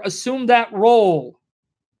or assume that role.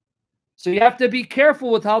 So you have to be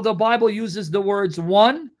careful with how the Bible uses the words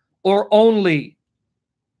one or only.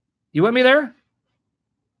 You with me there?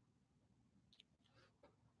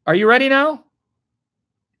 Are you ready now?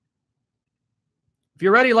 If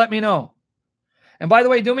you're ready, let me know. And by the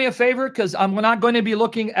way, do me a favor, because I'm not going to be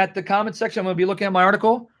looking at the comment section. I'm going to be looking at my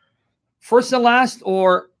article. First and last,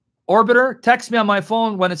 or Orbiter, text me on my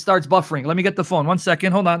phone when it starts buffering. Let me get the phone. 1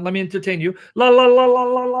 second. Hold on. Let me entertain you. La, la, la, la,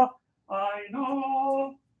 la, la. I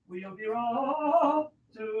know we'll be wrong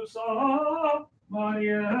to somebody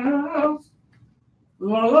else.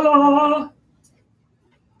 La, la, la.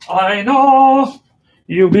 I know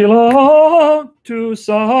you belong to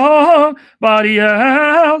somebody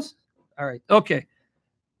else. All right. Okay.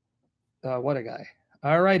 What a guy.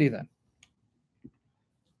 All righty then.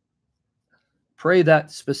 Pray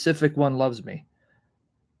that specific one loves me.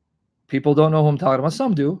 People don't know who I'm talking about.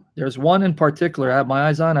 Some do. There's one in particular I have my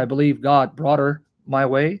eyes on. I believe God brought her my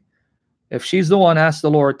way. If she's the one, ask the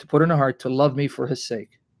Lord to put her in her heart to love me for his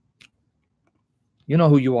sake. You know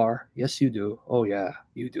who you are. Yes, you do. Oh, yeah,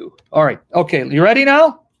 you do. All right. Okay, you ready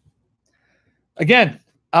now? Again,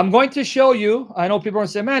 I'm going to show you. I know people are going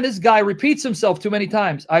to say, man, this guy repeats himself too many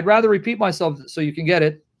times. I'd rather repeat myself so you can get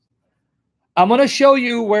it. I'm going to show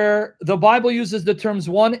you where the Bible uses the terms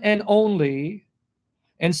one and only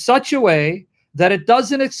in such a way that it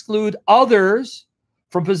doesn't exclude others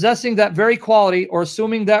from possessing that very quality or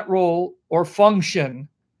assuming that role or function,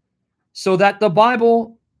 so that the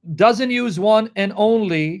Bible doesn't use one and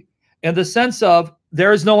only in the sense of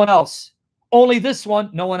there is no one else. Only this one,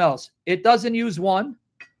 no one else. It doesn't use one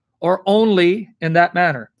or only in that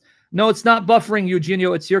manner. No, it's not buffering,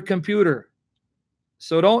 Eugenio. It's your computer.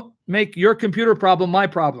 So don't make your computer problem my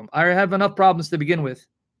problem. I have enough problems to begin with.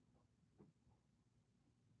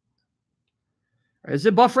 Is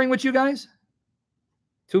it buffering with you guys?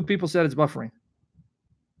 2 people said it's buffering.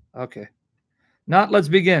 Okay. Let's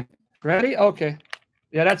begin. Ready? Okay.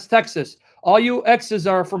 Yeah, that's Texas. All you X's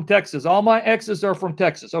are from Texas. All my X's are from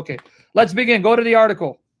Texas. Okay. Let's begin. Go to the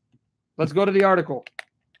article. Let's go to the article.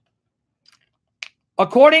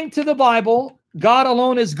 According to the Bible, God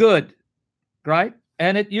alone is good, right?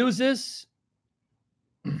 And it uses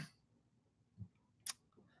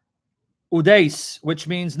oudeis, which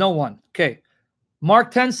means no one. Okay.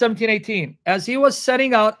 Mark 10, 17, 18. As he was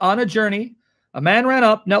setting out on a journey, a man ran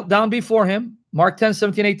up, knelt down before him, Mark 10,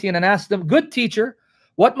 17, 18, and asked him, "Good teacher,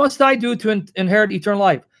 what must I do to inherit eternal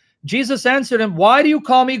life?" Jesus answered him, "Why do you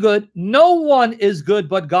call me good? No one is good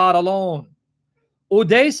but God alone.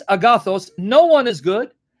 Oudeis agathos, no one is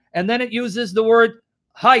good." And then it uses the word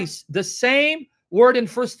heis, the same word in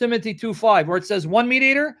 1 Timothy 2:5, where it says one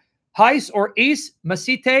mediator, heis or eis,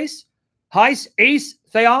 mesites, heis, eis,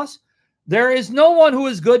 theos. There is no one who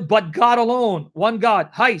is good but God alone, one God,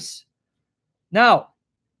 heis. Now,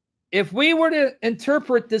 if we were to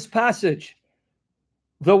interpret this passage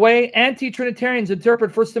the way anti-Trinitarians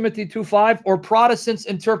interpret 1 Timothy 2:5, or Protestants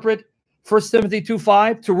interpret 1 Timothy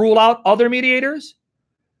 2:5 to rule out other mediators,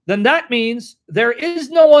 then that means there is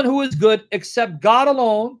no one who is good except God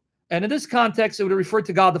alone. And in this context, it would refer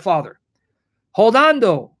to God the Father. Hold on,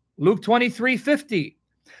 though. Luke 23:50.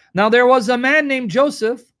 Now there was a man named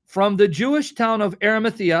Joseph from the Jewish town of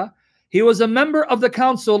Arimathea. He was a member of the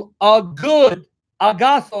council, a good,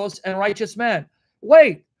 agathos, and righteous man.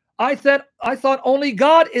 Wait, I thought only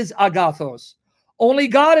God is agathos. Only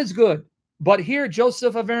God is good. But here,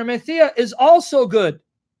 Joseph of Arimathea is also good.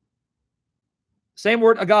 Same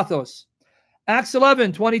word, agathos. Acts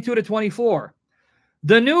 11, 22 to 24.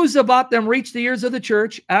 The news about them reached the ears of the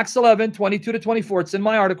church. Acts 11, 22 to 24. It's in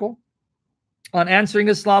my article on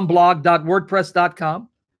answeringislamblog.wordpress.com.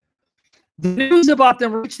 The news about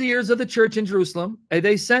them reached the ears of the church in Jerusalem. And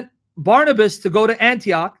they sent Barnabas to go to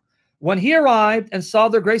Antioch. When he arrived and saw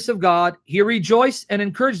the grace of God, he rejoiced and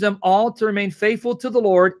encouraged them all to remain faithful to the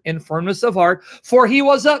Lord in firmness of heart, for he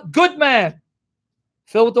was a good man,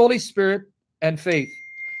 filled with the Holy Spirit and faith.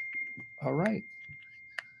 All right.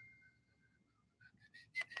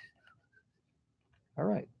 All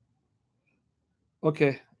right.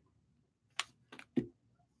 Okay.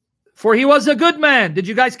 For he was a good man. Did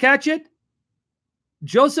you guys catch it?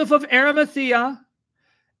 Joseph of Arimathea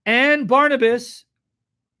and Barnabas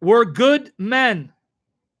were good men.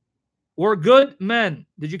 Were good men.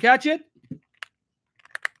 Did you catch it?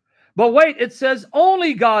 But wait, it says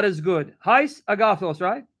only God is good. Heis agathos,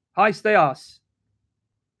 right? Heis theos.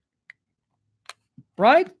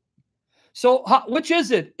 Right? So which is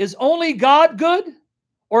it? Is only God good?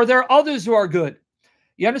 Or are there others who are good?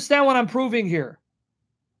 You understand what I'm proving here?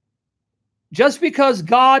 Just because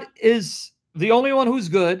God is the only one who's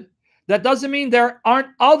good, that doesn't mean there aren't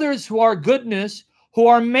others who are goodness, who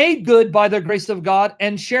are made good by the grace of God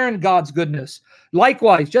and share in God's goodness.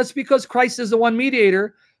 Likewise, just because Christ is the one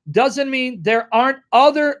mediator doesn't mean there aren't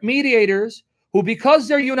other mediators who, because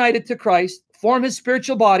they're united to Christ, form his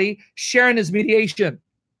spiritual body, share in his mediation.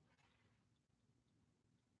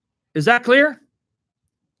 Is that clear?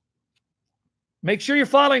 Make sure you're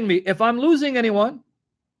following me. If I'm losing anyone,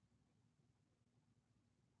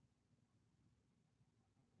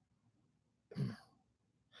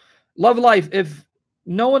 love life, if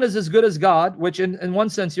no one is as good as God, which in one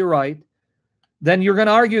sense you're right, then you're going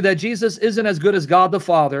to argue that Jesus isn't as good as God the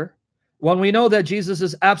Father, when we know that Jesus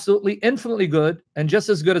is absolutely infinitely good and just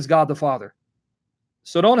as good as God the Father.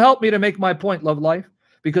 So don't help me to make my point, love life,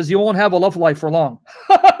 because you won't have a love life for long.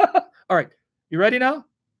 All right, you ready now?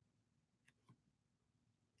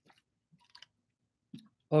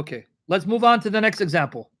 Okay, let's move on to the next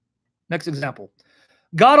example. Next example.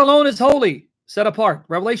 God alone is holy, set apart.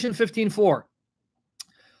 Revelation 15:4.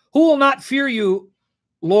 Who will not fear you,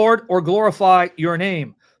 Lord, or glorify your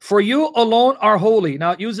name? For you alone are holy.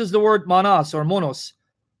 Now it uses the word monos or monos.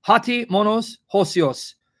 Hati, monos,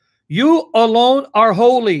 hosios. You alone are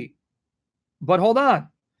holy. But hold on.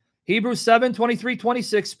 Hebrews 7, 23,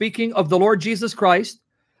 26, speaking of the Lord Jesus Christ.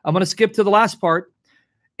 I'm going to skip to the last part.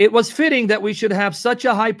 It was fitting that we should have such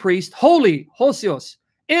a high priest, holy, hosios,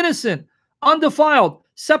 innocent, undefiled,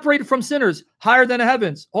 separated from sinners, higher than the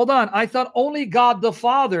heavens. Hold on. I thought only God the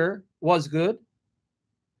Father was good.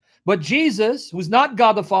 But Jesus, who's not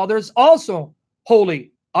God the Father, is also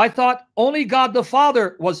holy. I thought only God the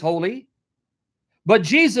Father was holy. But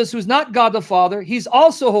Jesus, who's not God the Father, he's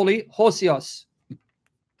also holy, hosios.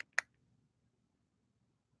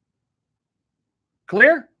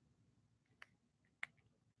 Clear?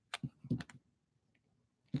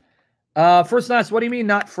 First and last, what do you mean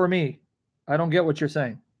not for me? I don't get what you're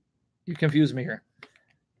saying. You confuse me here.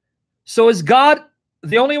 So is God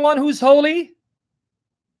the only one who's holy?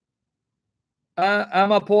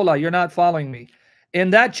 Amapola, you're not following me. In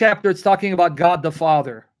that chapter, it's talking about God the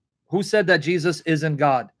Father. Who said that Jesus isn't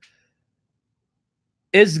God?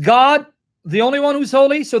 Is God the only one who's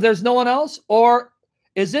holy, so there's no one else? Or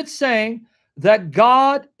is it saying that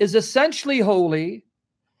God is essentially holy,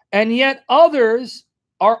 and yet others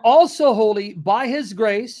are also holy by his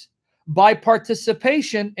grace, by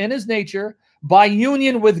participation in his nature, by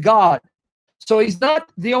union with God? So he's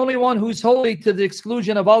not the only one who's holy to the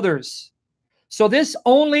exclusion of others. So this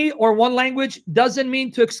only or one language doesn't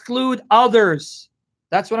mean to exclude others.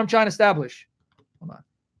 That's what I'm trying to establish. Hold on.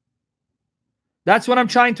 That's what I'm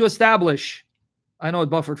trying to establish. I know it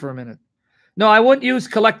buffered for a minute. No, I wouldn't use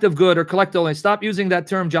collective good or collective only. Stop using that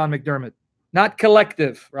term, John McDermott. Not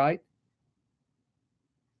collective, right?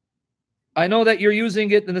 I know that you're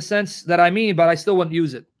using it in the sense that I mean, but I still wouldn't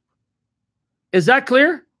use it. Is that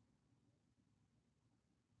clear?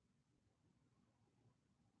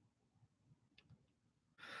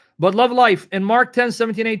 But love life. In Mark 10,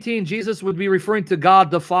 17, 18, Jesus would be referring to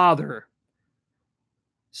God the Father.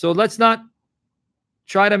 So let's not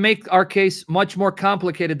try to make our case much more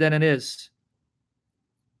complicated than it is.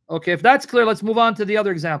 Okay, if that's clear, let's move on to the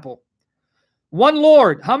other example. One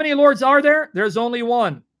Lord. How many Lords are there? There's only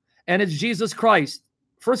one, and it's Jesus Christ.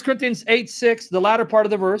 1 Corinthians 8, 6, the latter part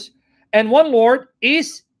of the verse. And one Lord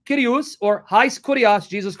is Kyrios, or Hais Kurios,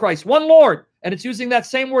 Jesus Christ. One Lord, and it's using that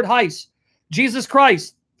same word, Hais, Jesus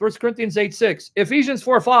Christ. 1 Corinthians 8, 6. Ephesians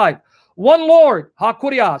 4, 5. One Lord, Ha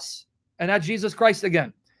Kurios, and that's Jesus Christ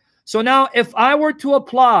again. So now, if I were to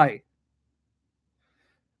apply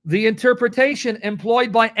the interpretation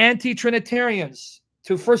employed by anti-Trinitarians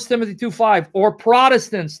to 1 Timothy 2:5, or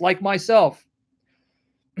Protestants like myself,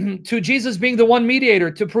 to Jesus being the one mediator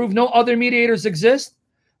to prove no other mediators exist,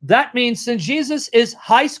 that means since Jesus is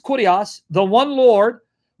Hais Kurios, the one Lord,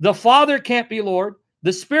 the Father can't be Lord,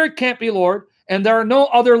 the Spirit can't be Lord, and there are no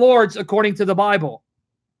other Lords according to the Bible.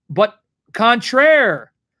 But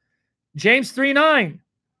contraire, James 3:9,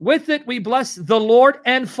 with it we bless the Lord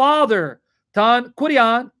and Father, Tan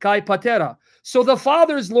Kurian Kai Patera. So the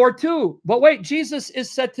Father is Lord too. But wait, Jesus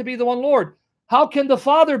is said to be the one Lord. How can the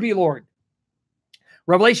Father be Lord?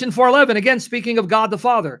 Revelation 4:11, again speaking of God the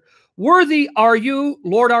Father. Worthy are you,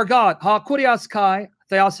 Lord our God. Ha Kurias Kai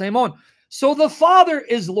Theos Hamon. So the Father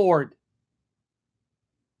is Lord.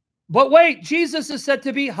 But wait, Jesus is said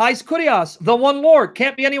to be Hais Kurios, the one Lord.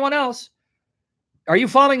 Can't be anyone else. Are you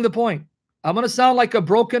following the point? I'm going to sound like a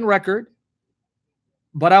broken record,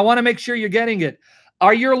 but I want to make sure you're getting it.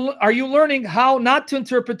 Are you learning how not to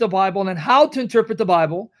interpret the Bible and how to interpret the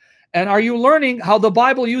Bible? And are you learning how the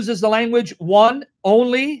Bible uses the language one,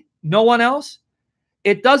 only, no one else?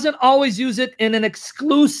 It doesn't always use it in an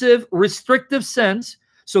exclusive, restrictive sense,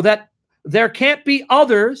 so that there can't be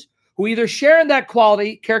others who either share in that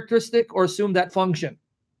quality, characteristic, or assume that function.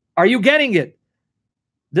 Are you getting it?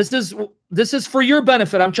 This is for your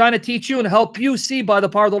benefit. I'm trying to teach you and help you see by the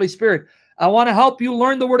power of the Holy Spirit. I want to help you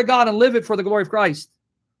learn the Word of God and live it for the glory of Christ.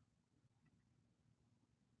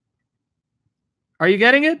 Are you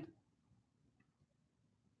getting it?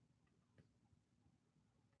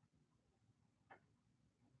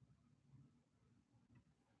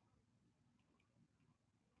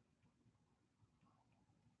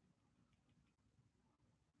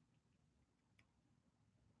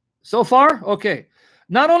 So far? Okay.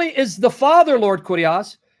 Not only is the Father Lord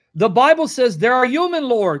Kurios, the Bible says there are human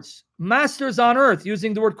lords, masters on earth,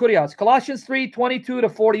 using the word Kurios. Colossians 3:22 to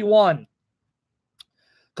 41.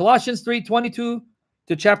 Colossians 3:22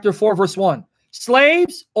 to chapter 4, verse 1.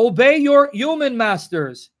 Slaves, obey your human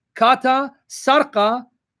masters. Kata, sarka,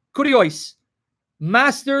 kurios.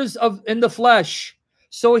 Masters of in the flesh.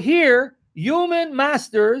 So here, human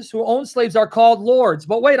masters who own slaves are called lords.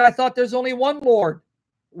 But wait, I thought there's only one Lord.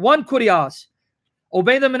 One kurios.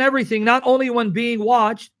 Obey them in everything, not only when being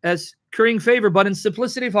watched as currying favor, but in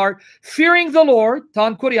simplicity of heart, fearing the Lord,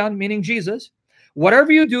 tan kurian, meaning Jesus.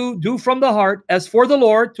 Whatever you do, do from the heart, as for the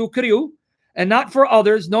Lord, to kiryu, and not for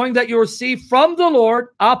others, knowing that you receive from the Lord,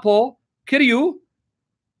 apo, kiryu,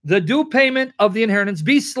 the due payment of the inheritance.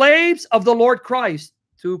 Be slaves of the Lord Christ,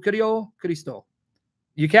 to kiryo Christo.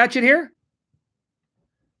 You catch it here?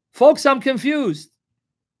 Folks, I'm confused.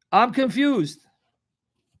 I'm confused.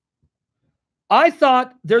 I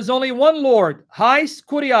thought there's only one Lord, Hais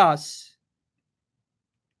Kurios.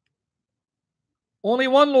 Only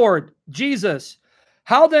one Lord, Jesus.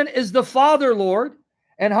 How then is the Father Lord?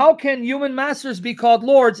 And how can human masters be called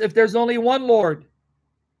lords if there's only one Lord?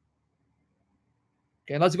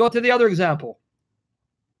 Okay, let's go to the other example.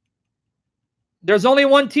 There's only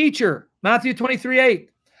one teacher, Matthew 23:8.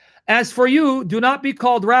 As for you, do not be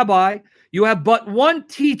called rabbi. You have but one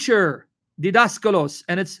teacher, didaskalos,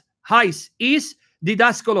 and it's hais, is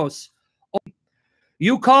didaskalos.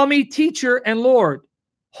 You call me teacher and Lord.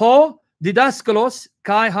 Ho didaskalos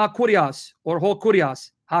kai ha kurias, or ho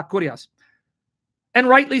kurias, ha kurias. And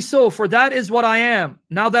rightly so, for that is what I am.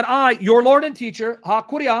 Now that I, your Lord and teacher, ha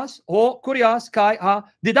kurias, ho kurias, kai ha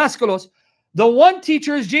didaskalos, the one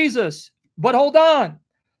teacher is Jesus. But hold on.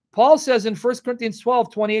 Paul says in 1 Corinthians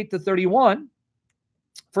 12, 28 to 31,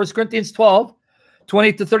 1 Corinthians 12,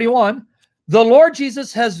 28 to 31, the Lord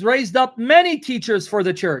Jesus has raised up many teachers for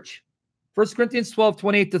the church. 1 Corinthians 12,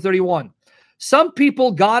 28 to 31. Some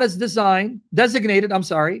people God has designated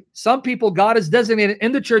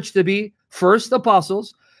in the church to be first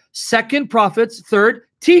apostles, second prophets, third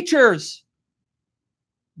teachers.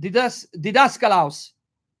 Didaskalaos.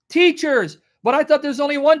 Teachers. But I thought there's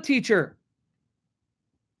only one teacher.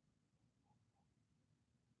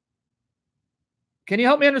 Can you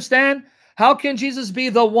help me understand? How can Jesus be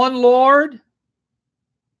the one Lord?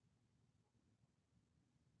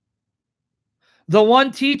 The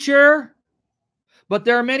one teacher? But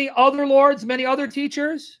there are many other lords, many other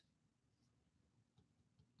teachers?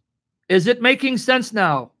 Is it making sense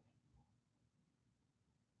now?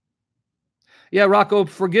 Yeah, Rocco,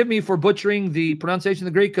 forgive me for butchering the pronunciation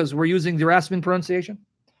of the Greek because we're using the Erasmian pronunciation.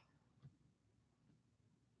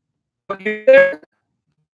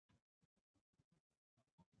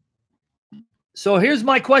 So here's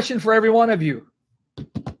my question for every one of you.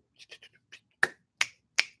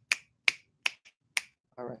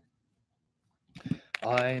 All right.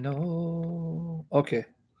 I know. Okay.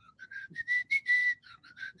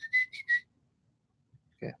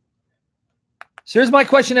 Okay. So here's my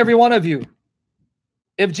question, every one of you.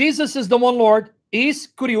 If Jesus is the one Lord, is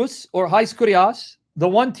kurios or hais kurias, the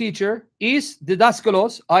one teacher, is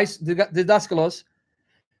didaskalos, hais didaskalos,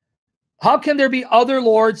 how can there be other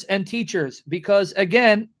lords and teachers? Because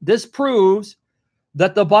again, this proves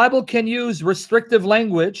that the Bible can use restrictive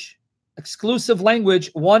language, exclusive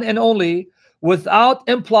language, one and only, without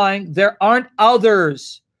implying there aren't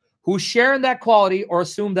others who share in that quality or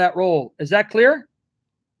assume that role. Is that clear?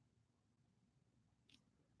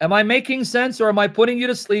 Am I making sense or am I putting you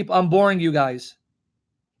to sleep? I'm boring you guys.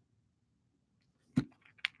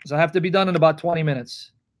 So I have to be done in about 20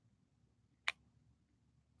 minutes.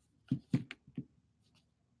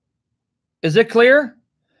 Is it clear?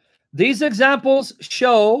 These examples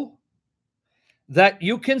show that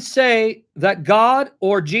you can say that God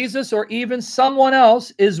or Jesus or even someone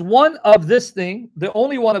else is one of this thing, the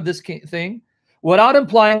only one of this thing, without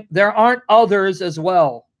implying there aren't others as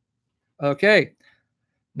well. Okay.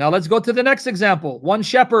 Now let's go to the next example. One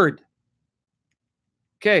shepherd.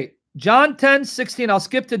 Okay. John 10:16. I'll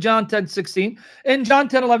skip to John 10:16. In John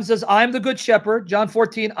 10:11 says, I am the good shepherd. John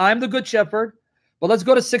 14, I am the good shepherd. But let's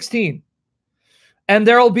go to 16. And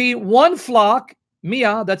there will be one flock,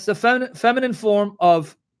 Mia, that's the feminine form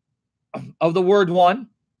of the word one.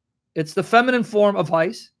 It's the feminine form of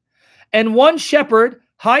hais. And one shepherd,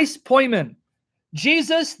 hais poimen.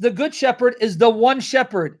 Jesus, the good shepherd, is the one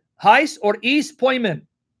shepherd. Hais or is poimen.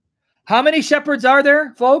 How many shepherds are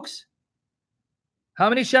there, folks? How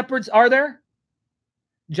many shepherds are there?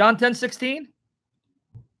 John 10:16.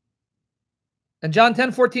 And John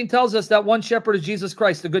 10:14 tells us that one shepherd is Jesus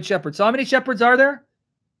Christ, the good shepherd. So how many shepherds are there?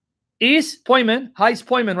 Is poimen, hais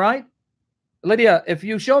poimen, right? Lydia, if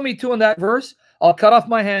you show me two in that verse, I'll cut off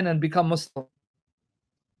my hand and become Muslim.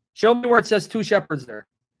 Show me where it says two shepherds there.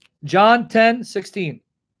 John 10:16.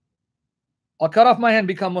 I'll cut off my hand and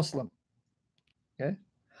become Muslim. Okay.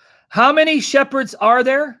 How many shepherds are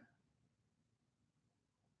there?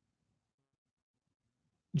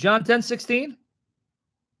 John 10:16.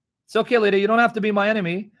 It's okay, Lydia. You don't have to be my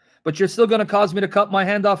enemy, but you're still going to cause me to cut my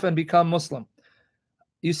hand off and become Muslim.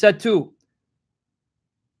 You said two.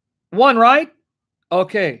 One, right?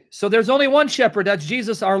 Okay. So there's only one shepherd. That's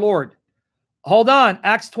Jesus, our Lord. Hold on.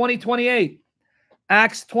 Acts 20:28.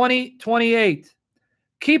 Acts 20:28.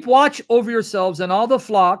 Keep watch over yourselves and all the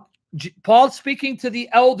flock. Paul speaking to the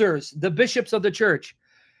elders, the bishops of the church.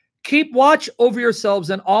 Keep watch over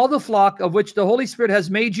yourselves and all the flock of which the Holy Spirit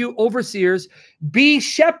has made you overseers. Be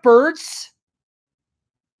shepherds,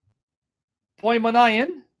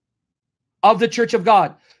 poimonian, of the church of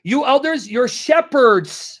God. You elders, you're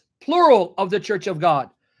shepherds, plural, of the church of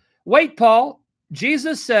God. Wait, Paul.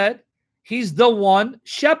 Jesus said he's the one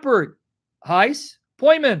shepherd. Hais,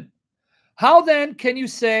 poimen. How then can you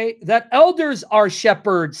say that elders are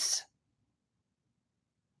shepherds?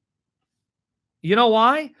 You know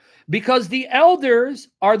why? Because the elders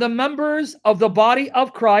are the members of the body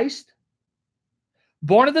of Christ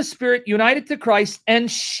born of the Spirit, united to Christ, and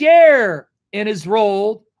share in his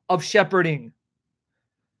role of shepherding.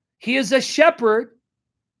 He is a shepherd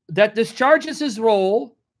that discharges his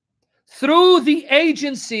role through the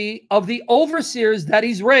agency of the overseers that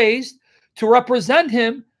he's raised to represent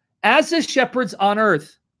him as his shepherds on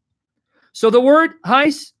earth. So the word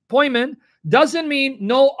hais, poimen, doesn't mean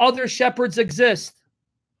no other shepherds exist.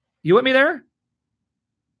 You with me there?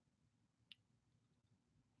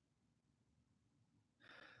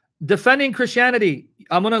 Defending Christianity.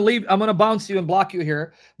 I'm going to bounce you and block you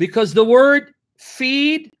here because the word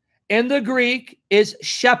feed in the Greek is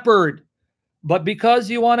shepherd. But because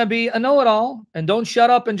you want to be a know-it-all and don't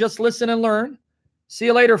shut up and just listen and learn, see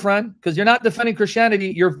you later, friend, because you're not defending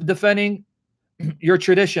Christianity, you're defending your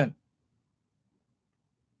tradition.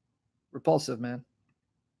 Repulsive, man.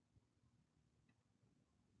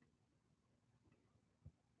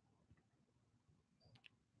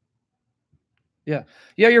 Yeah.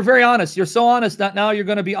 Yeah, you're very honest. You're so honest that now you're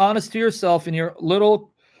going to be honest to yourself in your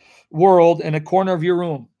little world in a corner of your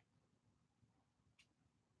room.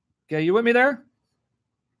 Okay, you with me there?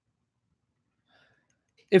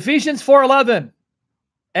 Ephesians 4:11.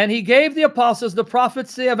 And he gave the apostles, the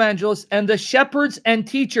prophets, the evangelists, and the shepherds and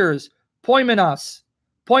teachers, poimenos,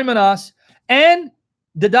 and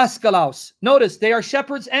didaskalos. Notice they are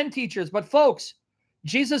shepherds and teachers. But folks,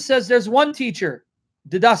 Jesus says there's one teacher,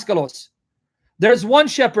 didaskalos. There's one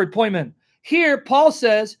shepherd, poimen. Here, Paul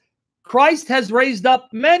says Christ has raised up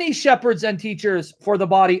many shepherds and teachers for the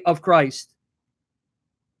body of Christ.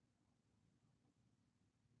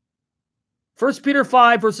 1 Peter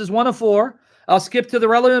 5, verses 1 to 4. I'll skip to the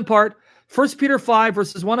relevant part. 1 Peter 5,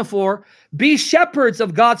 verses 1 to 4. Be shepherds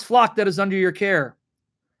of God's flock that is under your care.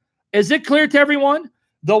 Is it clear to everyone?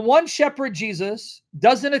 The one shepherd, Jesus,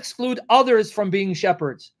 doesn't exclude others from being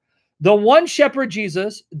shepherds. The one shepherd,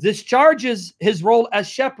 Jesus, discharges his role as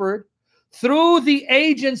shepherd through the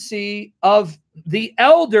agency of the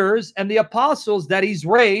elders and the apostles that he's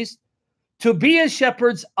raised to be his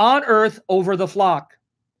shepherds on earth over the flock.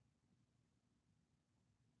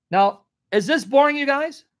 Now, is this boring, you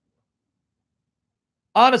guys?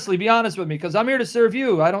 Honestly, be honest with me, because I'm here to serve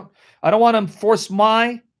you. I don't want to force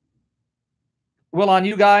my will on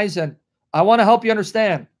you guys, and I want to help you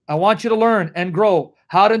understand. I want you to learn and grow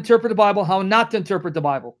how to interpret the Bible, how not to interpret the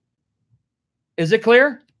Bible. Is it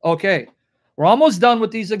clear? Okay. We're almost done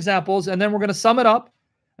with these examples, and then we're going to sum it up.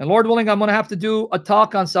 And Lord willing, I'm going to have to do a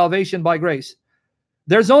talk on salvation by grace.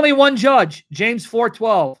 There's only one judge, James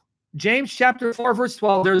 4:12. James chapter 4, verse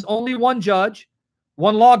 12. There's only one judge,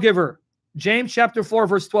 one lawgiver. James chapter 4,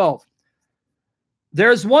 verse 12.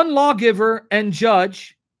 There's one lawgiver and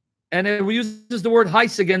judge, and it uses the word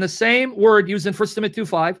hais again, the same word used in 1 Timothy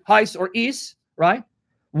 2:5, hais or is, right?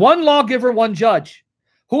 One lawgiver, one judge.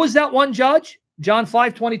 Who is that one judge? John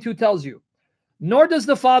 5:22 tells you. Nor does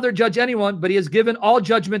the Father judge anyone, but he has given all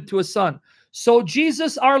judgment to his Son. So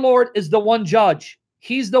Jesus, our Lord, is the one judge.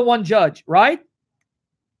 He's the one judge, right?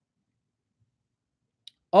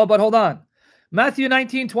 Oh, but hold on. Matthew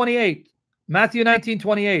 19:28. Matthew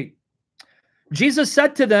 19:28. Jesus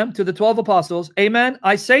said to them, to the 12 apostles, Amen,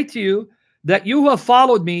 I say to you that you who have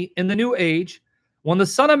followed me in the new age, when the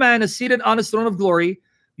Son of Man is seated on his throne of glory,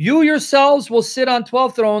 you yourselves will sit on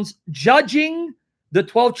 12 thrones, judging the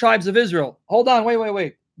 12 tribes of Israel. Hold on,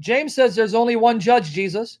 wait. James says there's only one judge,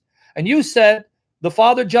 Jesus. And you said the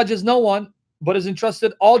Father judges no one, but has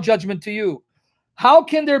entrusted all judgment to you. How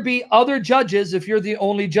can there be other judges if you're the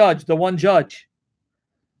only judge, the one judge?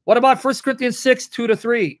 What about 1 Corinthians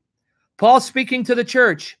 6:2-3? Paul speaking to the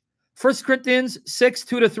church. 1 Corinthians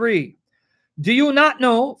 6:2-3. Do you not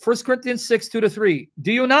know, 1 Corinthians 6:2-3,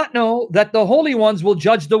 do you not know that the holy ones will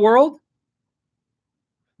judge the world?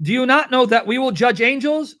 Do you not know that we will judge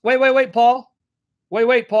angels? Wait, Paul.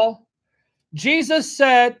 Wait, Paul. Jesus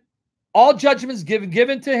said all judgments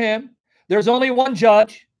given to him. There's only one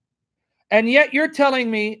judge. And yet you're telling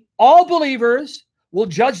me all believers will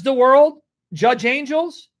judge the world, judge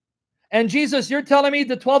angels? And Jesus, you're telling me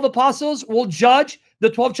the 12 apostles will judge the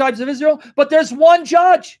 12 tribes of Israel? But there's one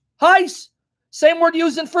judge, hais. Same word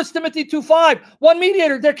used in 1 Timothy 2:5. One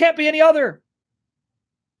mediator. There can't be any other.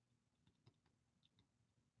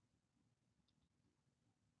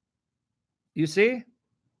 You see?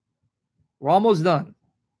 We're almost done.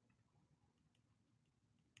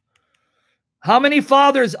 How many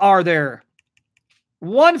fathers are there?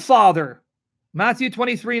 One Father. Matthew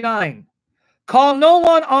 23:9. Call no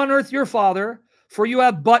one on earth your father, for you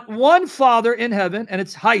have but one Father in heaven, and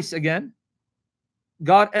it's hais again.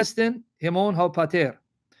 God estin himon ho pater.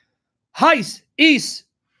 Hais is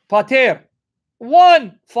pater.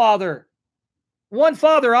 One Father. One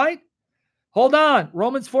Father, right? Hold on.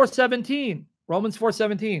 Romans 4:17. Romans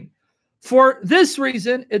 4:17. For this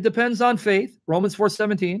reason, it depends on faith. Romans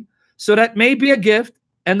 4:17. So that may be a gift,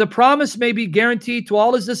 and the promise may be guaranteed to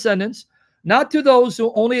all his descendants, not to those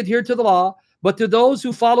who only adhere to the law, but to those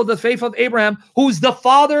who follow the faith of Abraham, who's the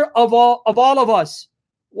father of all of us.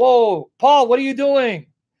 Whoa, Paul, what are you doing?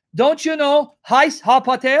 Don't you know, Hais ha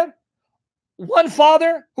pater, one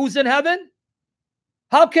father who's in heaven?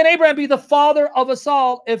 How can Abraham be the father of us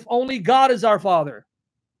all if only God is our father?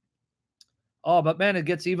 Oh, but man, it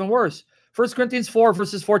gets even worse. 1 Corinthians 4,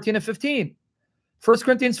 verses 14 and 15. 1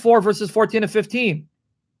 Corinthians 4, verses 14 and 15.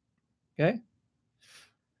 Okay?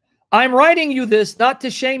 I'm writing you this not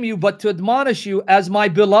to shame you, but to admonish you as my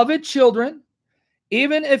beloved children.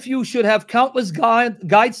 Even if you should have countless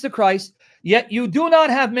guides to Christ, yet you do not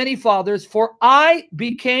have many fathers, for I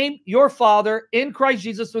became your father in Christ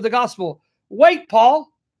Jesus through the gospel. Wait, Paul,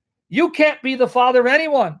 you can't be the father of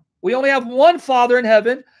anyone. We only have one father in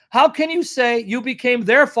heaven. How can you say you became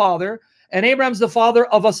their father and Abraham's the father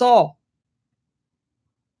of us all?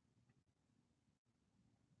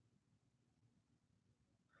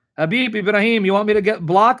 Habib Ibrahim, you want me to get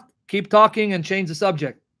blocked? Keep talking and change the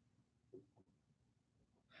subject.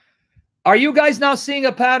 Are you guys now seeing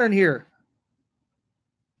a pattern here?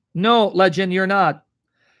 No, Legend, you're not.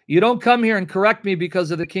 You don't come here and correct me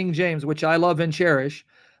because of the King James, which I love and cherish,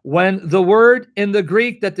 when the word in the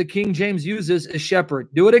Greek that the King James uses is shepherd.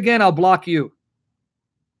 Do it again, I'll block you.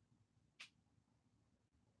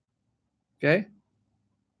 Okay?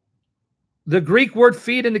 The Greek word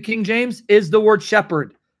feed in the King James is the word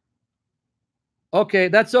shepherd. Okay,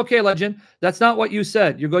 that's okay, Legend. That's not what you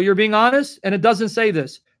said. You're being honest, and it doesn't say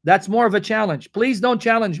this. That's more of a challenge. Please don't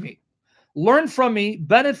challenge me. Learn from me,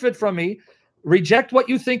 benefit from me, reject what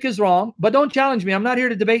you think is wrong, but don't challenge me. I'm not here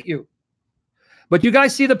to debate you. But you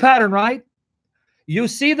guys see the pattern, right? You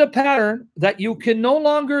see the pattern that you can no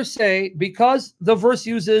longer say, because the verse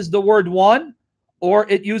uses the word one, or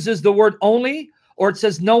it uses the word only, or it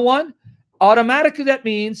says no one, automatically that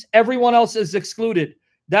means everyone else is excluded.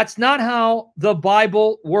 That's not how the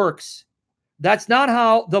Bible works. That's not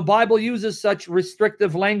how the Bible uses such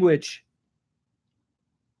restrictive language.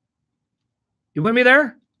 You with me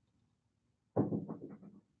there?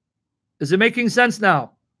 Is it making sense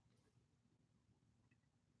now?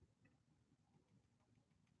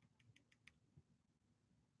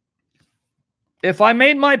 If I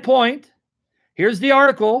made my point, here's the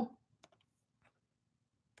article.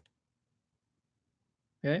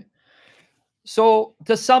 Okay. So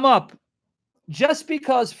to sum up, just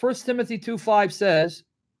because 1 Timothy 2:5 says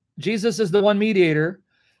Jesus is the one mediator,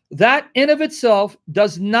 that in of itself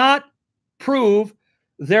does not prove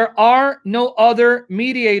there are no other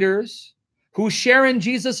mediators who share in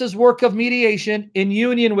Jesus's work of mediation in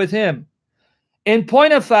union with him. In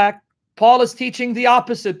point of fact, Paul is teaching the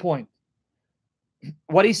opposite point.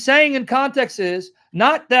 What he's saying in context is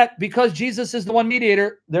not that because Jesus is the one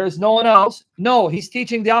mediator, there's no one else. No, he's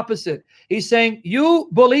teaching the opposite. He's saying you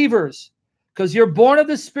believers, because you're born of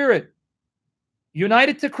the Spirit,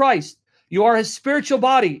 united to Christ, you are his spiritual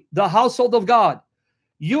body, the household of God.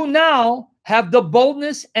 You now have the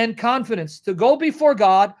boldness and confidence to go before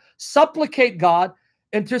God, supplicate God,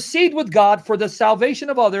 intercede with God for the salvation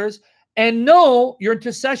of others, and know your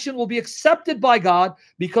intercession will be accepted by God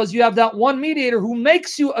because you have that one mediator who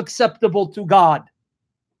makes you acceptable to God.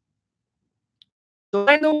 So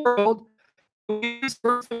in the world, we use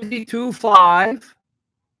 1 Timothy 2:5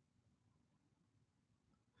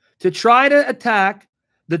 to try to attack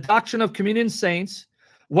the doctrine of communion saints,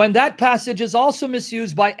 when that passage is also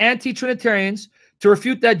misused by anti-Trinitarians to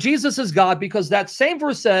refute that Jesus is God, because that same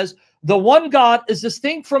verse says the one God is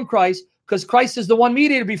distinct from Christ, because Christ is the one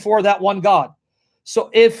mediator before that one God. So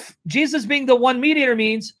if Jesus being the one mediator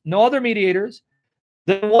means no other mediators,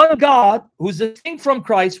 the one God who's distinct from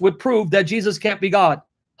Christ would prove that Jesus can't be God.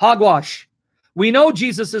 Hogwash. We know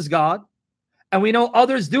Jesus is God, and we know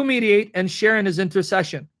others do mediate and share in his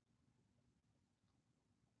intercession.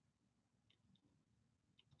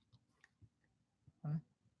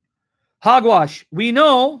 Hogwash. We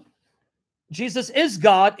know Jesus is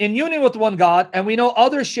God in union with one God, and we know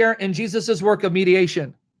others share in Jesus's work of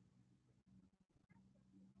mediation.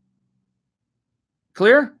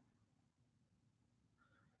 Clear?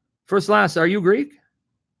 First Lass, are you Greek?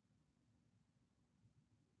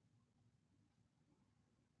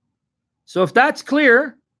 So if that's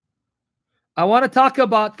clear, I want to talk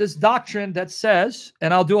about this doctrine that says,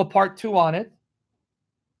 and I'll do a part 2 on it,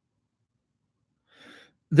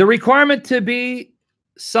 the requirement to be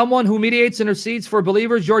someone who mediates and intercedes for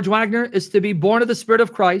believers, George Wagner, is to be born of the Spirit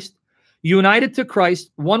of Christ, united to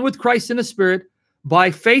Christ, one with Christ in the Spirit,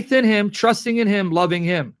 by faith in him, trusting in him, loving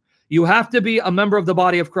him. You have to be a member of the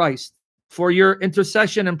body of Christ for your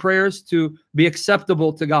intercession and prayers to be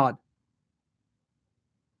acceptable to God.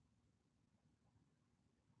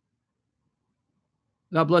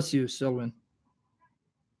 God bless you, Sylvan.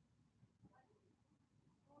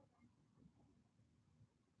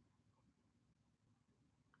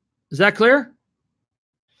 Is that clear?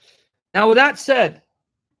 Now, with that said,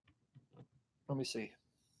 let me see.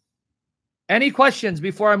 Any questions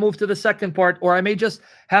before I move to the second part, or I may just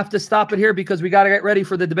have to stop it here because we got to get ready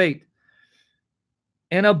for the debate.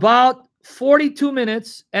 In about 42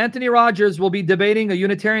 minutes, Anthony Rogers will be debating a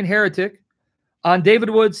Unitarian heretic on David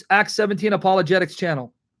Wood's Acts 17 Apologetics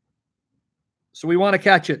channel. So we want to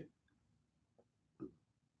catch it.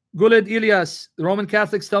 Guled Ilyas, the Roman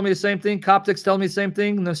Catholics tell me the same thing. Coptics tell me the same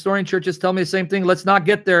thing. And the Nestorian churches tell me the same thing. Let's not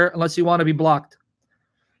get there unless you want to be blocked.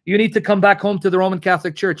 You need to come back home to the Roman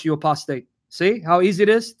Catholic Church, you apostate. See how easy it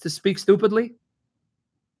is to speak stupidly?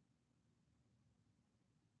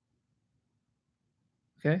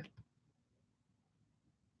 Okay.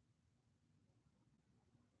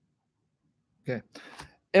 Okay.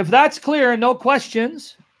 If that's clear, no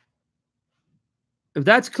questions. If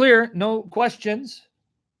that's clear, no questions.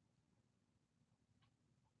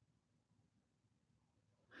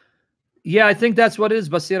 Yeah, I think that's what it is,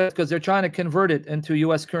 Basira, because they're trying to convert it into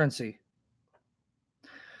U.S. currency.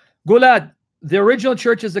 Gulad, the original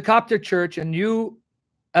church is the Coptic church, and you,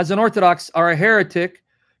 as an Orthodox, are a heretic.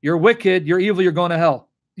 You're wicked, you're evil, you're going to hell.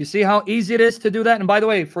 You see how easy it is to do that? And by the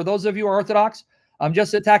way, for those of you who are Orthodox, I'm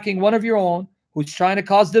just attacking one of your own who's trying to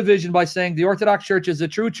cause division by saying the Orthodox church is a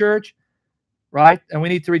true church, right? And we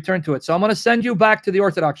need to return to it. So I'm going to send you back to the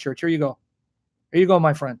Orthodox church. Here you go. Here you go,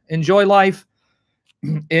 my friend. Enjoy life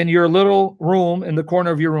in your little room in the corner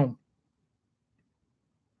of your room.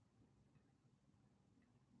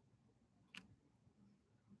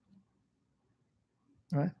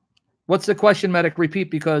 All right. What's the question, Medic? Repeat,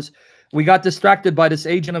 because we got distracted by this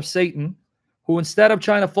agent of Satan who, instead of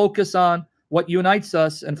trying to focus on what unites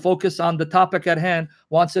us and focus on the topic at hand,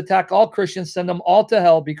 wants to attack all Christians, send them all to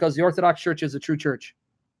hell because the Orthodox Church is a true church.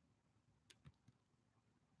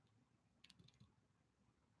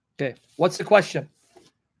 Okay. What's the question?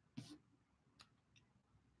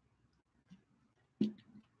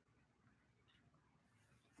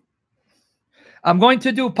 I'm going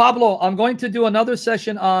to do, Pablo, I'm going to do another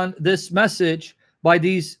session on this message by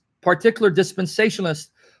these particular dispensationalists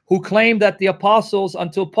who claim that the apostles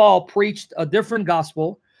until Paul preached a different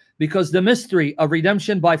gospel because the mystery of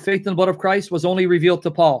redemption by faith in the blood of Christ was only revealed to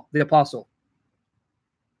Paul, the apostle.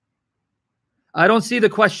 I don't see the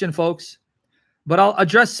question, folks, but I'll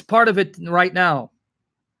address part of it right now.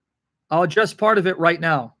 I'll address part of it right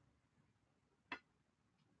now.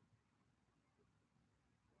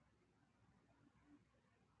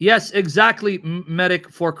 Yes, exactly, Medic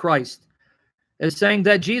for Christ. Is saying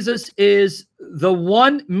that Jesus is the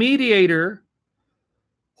one mediator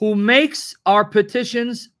who makes our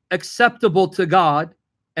petitions acceptable to God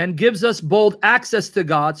and gives us bold access to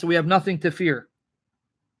God, so we have nothing to fear.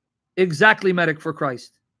 Exactly, Medic for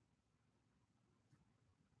Christ.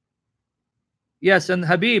 Yes, and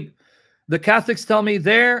Habib, the Catholics tell me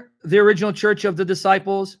they're the original church of the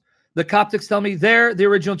disciples. The Coptics tell me they're the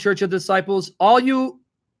original church of the disciples. All you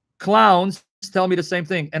clowns tell me the same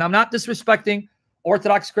thing. And I'm not disrespecting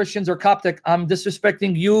Orthodox Christians or Coptic. I'm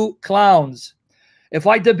disrespecting you clowns. If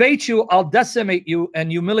I debate you, I'll decimate you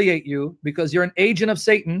and humiliate you because you're an agent of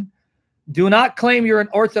Satan. Do not claim you're an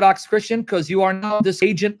Orthodox Christian because you are now this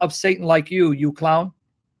agent of Satan like you clown.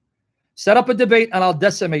 Set up a debate and I'll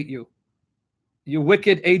decimate you, you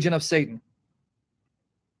wicked agent of Satan.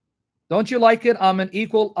 Don't you like it? I'm an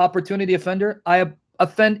equal opportunity offender. I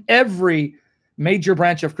offend every major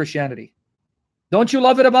branch of Christianity. Don't you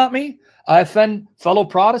love it about me? I offend fellow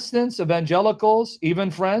Protestants, evangelicals,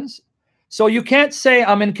 even friends. So you can't say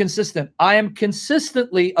I'm inconsistent. I am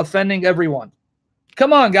consistently offending everyone.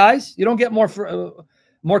 Come on, guys. You don't get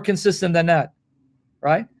more consistent than that,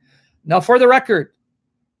 right? Now, for the record,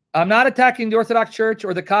 I'm not attacking the Orthodox Church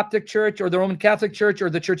or the Coptic Church or the Roman Catholic Church or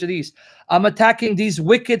the Church of the East. I'm attacking these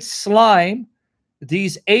wicked slime,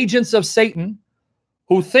 these agents of Satan,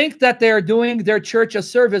 who think that they are doing their church a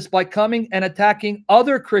service by coming and attacking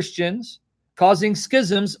other Christians, causing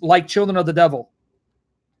schisms like children of the devil.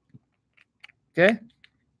 Okay?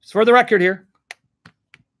 It's for the record here.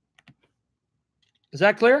 Is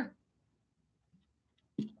that clear?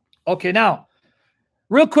 Okay, now,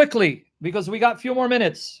 real quickly, because we got a few more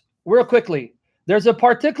minutes, real quickly, there's a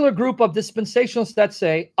particular group of dispensationalists that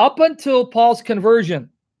say, up until Paul's conversion,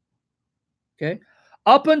 okay,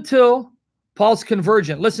 up until Paul's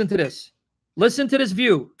conversion, listen to this. Listen to this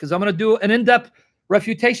view, because I'm going to do an in-depth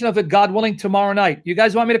refutation of it, God willing, tomorrow night. You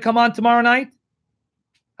guys want me to come on tomorrow night?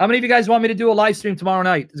 How many of you guys want me to do a live stream tomorrow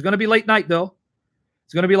night? It's going to be late night, though.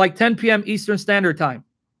 It's going to be like 10 p.m. Eastern Standard Time.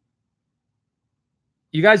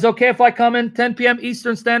 You guys okay if I come in 10 p.m.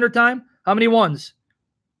 Eastern Standard Time? How many ones?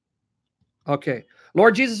 Okay.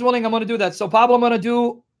 Lord Jesus willing, I'm going to do that. So, Pablo, I'm going to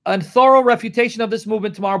do a thorough refutation of this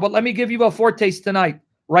movement tomorrow, but let me give you a foretaste tonight,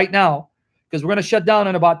 right now, because we're going to shut down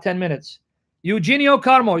in about 10 minutes. Eugenio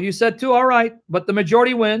Carmo, you said two, all right, but the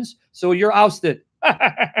majority wins, so you're ousted.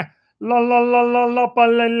 La la la la la pa,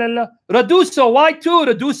 la la la. Raduso, why two,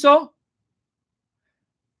 Raduso?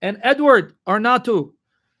 And Edward Arnatu,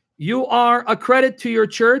 you are a credit to your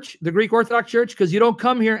church, the Greek Orthodox Church, because you don't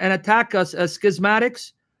come here and attack us as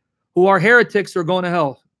schismatics who are heretics or going to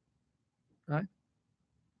hell. Right?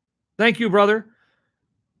 Thank you, brother.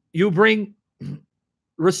 You bring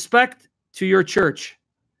respect to your church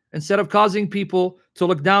instead of causing people to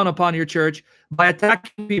look down upon your church by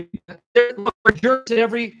attacking people. There are jerks in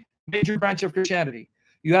every major branch of Christianity.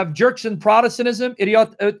 You have jerks in Protestantism.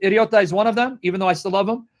 Idiota is one of them, even though I still love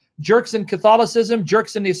him. Jerks in Catholicism,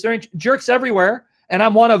 jerks in the Assyrian, jerks everywhere, and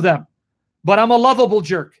I'm one of them. But I'm a lovable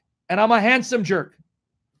jerk, and I'm a handsome jerk.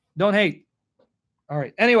 Don't hate. All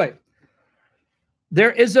right. Anyway,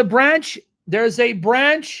 there is a branch. There's a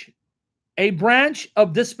branch of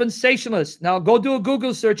dispensationalists. Now, go do a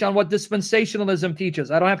Google search on what dispensationalism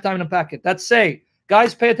teaches. I don't have time to unpack it. That's say,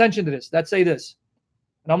 guys, pay attention to this. That's say this.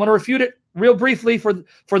 And I'm going to refute it real briefly for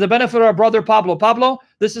the benefit of our brother Pablo. Pablo,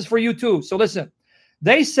 this is for you too. So listen.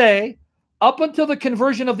 They say, up until the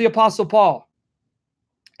conversion of the Apostle Paul,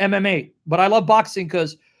 MMA, but I love boxing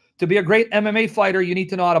because to be a great MMA fighter, you need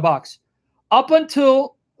to know how to box. Up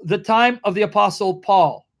until the time of the Apostle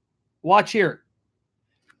Paul, watch here.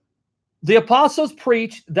 The apostles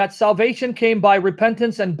preached that salvation came by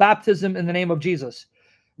repentance and baptism in the name of Jesus.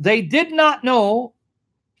 They did not know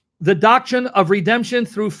the doctrine of redemption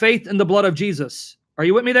through faith in the blood of Jesus. Are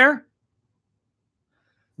you with me there?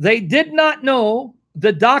 They did not know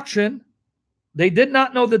the doctrine. They did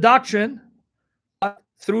not know the doctrine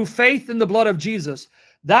through faith in the blood of Jesus.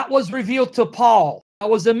 That was revealed to Paul. That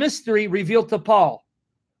was a mystery revealed to Paul.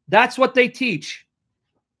 That's what they teach.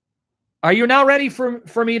 Are you now ready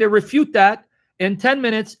for me to refute that in 10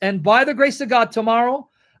 minutes? And by the grace of God, tomorrow,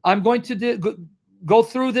 I'm going to go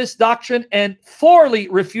through this doctrine and thoroughly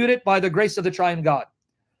refute it by the grace of the triune God.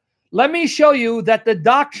 Let me show you that the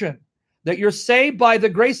doctrine that you're saved by the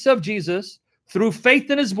grace of Jesus through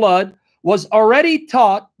faith in his blood was already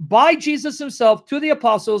taught by Jesus himself to the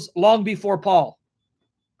apostles long before Paul.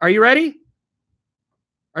 Are you ready?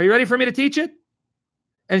 Are you ready for me to teach it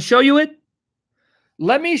and show you it?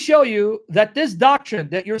 Let me show you that this doctrine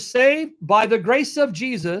that you're saved by the grace of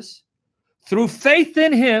Jesus through faith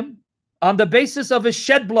in him on the basis of his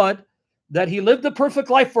shed blood, that he lived the perfect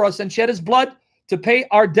life for us and shed his blood to pay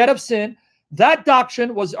our debt of sin. That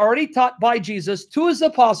doctrine was already taught by Jesus to his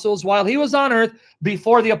apostles while he was on earth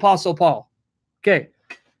before the apostle Paul. Okay.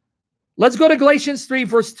 Let's go to Galatians 3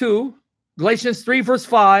 verse 2, Galatians 3 verse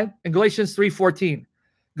 5, and Galatians 3:14.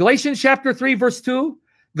 Galatians chapter 3 verse 2,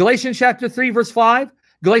 Galatians chapter 3 verse 5,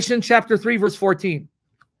 Galatians chapter 3 verse 14.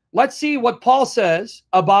 Let's see what Paul says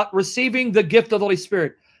about receiving the gift of the Holy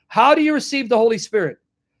Spirit. How do you receive the Holy Spirit?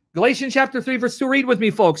 Galatians chapter 3 verse 2. Read with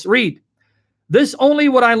me, folks. Read. This only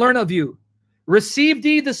would I learn of you. Received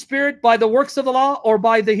ye the Spirit by the works of the law or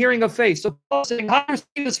by the hearing of faith? So Paul is saying, how do you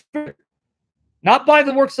receive the Spirit? Not by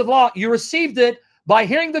the works of law. You received it by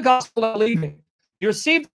hearing the gospel and believing. You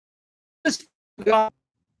received the Spirit.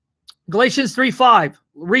 Galatians 3:5.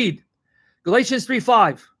 Read. Galatians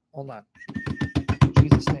 3:5. Hold on. In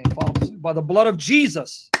Jesus' name. Follow by the blood of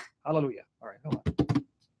Jesus. Hallelujah. All right. Hold on.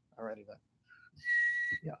 All righty then.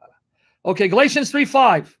 Yeah. Okay. Galatians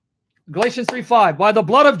 3:5. Galatians 3:5. By the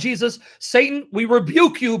blood of Jesus, Satan, we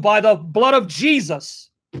rebuke you by the blood of Jesus.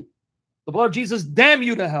 The blood of Jesus, damn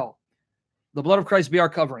you to hell. The blood of Christ be our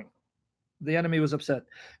covering. The enemy was upset.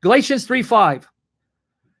 Galatians 3:5.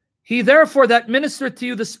 He therefore that ministereth to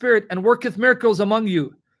you the Spirit and worketh miracles among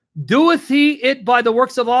you, doeth he it by the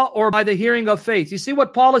works of law or by the hearing of faith? You see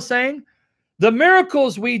what Paul is saying? The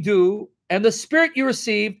miracles we do and the Spirit you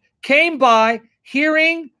received came by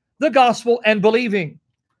hearing the gospel and believing.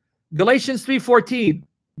 Galatians 3:14.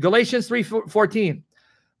 Galatians 3:14.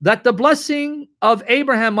 That the blessing of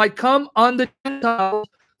Abraham might come on the Gentiles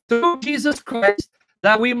through Jesus Christ,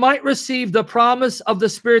 that we might receive the promise of the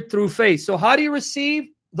Spirit through faith. So how do you receive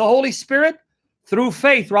the Holy Spirit? Through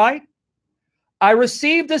faith, right? I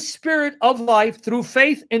received the Spirit of life through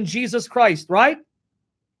faith in Jesus Christ, right?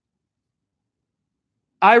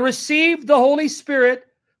 I received the Holy Spirit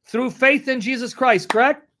through faith in Jesus Christ,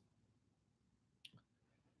 correct?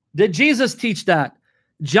 Did Jesus teach that?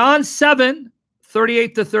 John 7,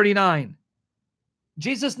 38 to 39.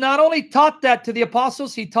 Jesus not only taught that to the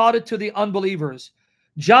apostles, he taught it to the unbelievers.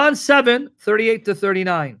 John 7, 38 to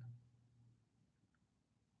 39.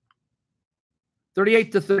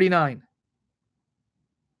 38 to 39.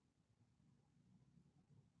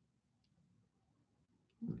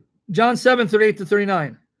 John 7, 38 to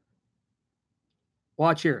 39.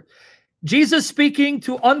 Watch here. Jesus speaking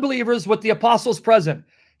to unbelievers with the apostles present.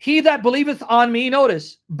 He that believeth on me,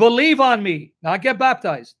 notice, believe on me, not get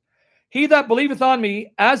baptized. He that believeth on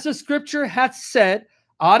me, as the scripture hath said,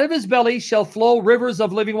 out of his belly shall flow rivers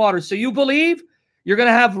of living water. So you believe, you're going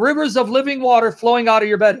to have rivers of living water flowing out of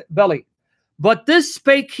your belly. But this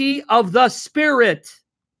spake he of the Spirit,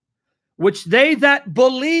 which they that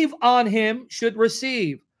believe on him should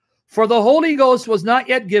receive. For the Holy Ghost was not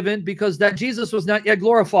yet given, because that Jesus was not yet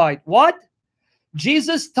glorified. What?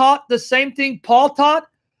 Jesus taught the same thing Paul taught.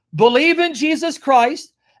 Believe in Jesus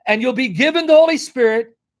Christ, and you'll be given the Holy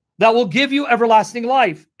Spirit that will give you everlasting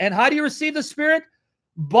life. And how do you receive the Spirit?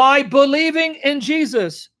 By believing in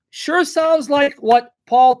Jesus. Sure sounds like what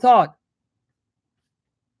Paul taught.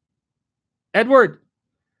 Edward,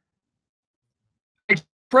 I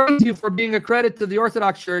praise you for being a credit to the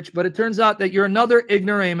Orthodox Church, but it turns out that you're another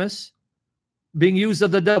ignoramus being used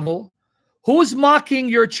of the devil. Who's mocking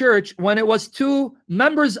your church when it was two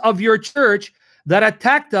members of your church that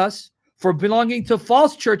attacked us for belonging to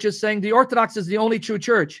false churches, saying the Orthodox is the only true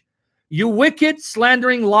church? You wicked,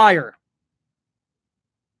 slandering liar.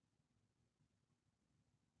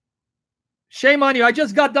 Shame on you. I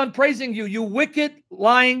just got done praising you, you wicked,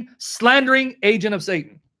 lying, slandering agent of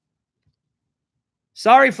Satan.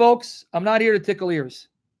 Sorry, folks. I'm not here to tickle ears.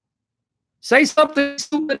 Say something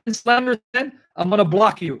stupid and slander, then I'm going to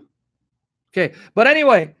block you. Okay. But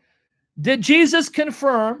anyway, did Jesus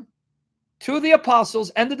confirm to the apostles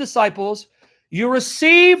and the disciples, you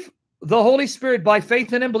receive the Holy Spirit by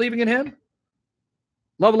faith in him, believing in him?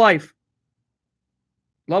 Love life.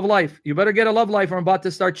 Love life. You better get a love life or I'm about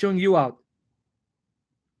to start chewing you out.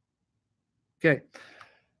 Okay.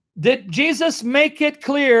 Did Jesus make it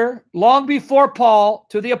clear long before Paul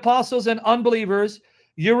to the apostles and unbelievers,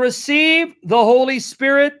 you receive the Holy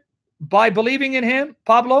Spirit by believing in him,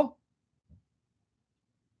 Pablo?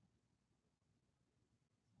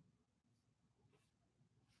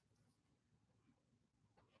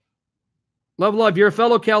 Love, you're a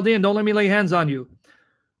fellow Chaldean. Don't let me lay hands on you.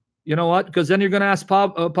 You know what? Because then you're going to ask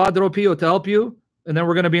Padre Pio to help you, and then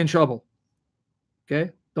we're going to be in trouble.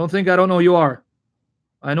 Okay? Don't think I don't know who you are.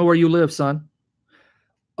 I know where you live, son.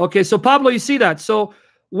 Okay, so Pablo, you see that. So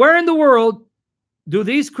where in the world do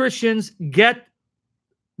these Christians get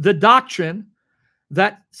the doctrine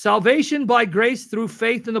that salvation by grace through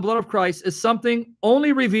faith in the blood of Christ is something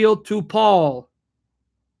only revealed to Paul?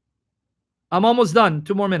 I'm almost done.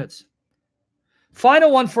 2 more minutes.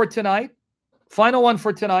 Final one for tonight. Final one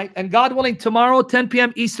for tonight. And God willing, tomorrow, 10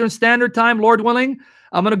 p.m. Eastern Standard Time, Lord willing,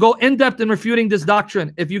 I'm going to go in depth in refuting this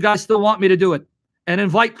doctrine if you guys still want me to do it. And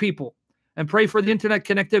invite people and pray for the internet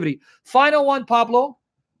connectivity. Final one, Pablo.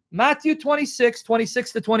 Matthew 26,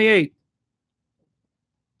 26 to 28.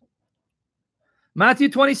 Matthew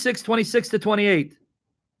 26, 26 to 28.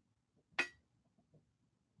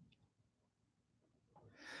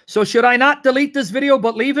 So should I not delete this video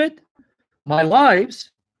but leave it? My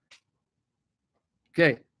lives.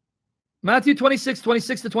 Okay. Matthew 26,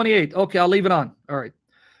 26 to 28. Okay, I'll leave it on. All right.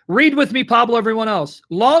 Read with me, Pablo, everyone else.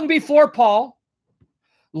 Long before Paul,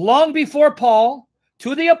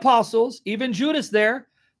 to the apostles, even Judas there,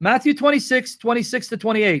 Matthew 26, 26 to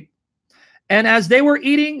 28. And as they were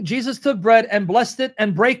eating, Jesus took bread and blessed it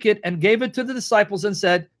and brake it and gave it to the disciples and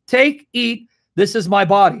said, take, eat, this is my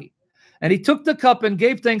body. And he took the cup and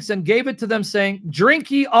gave thanks and gave it to them, saying, drink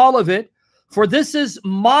ye all of it, for this is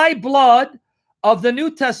my blood of the New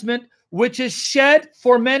Testament, which is shed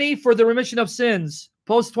for many for the remission of sins.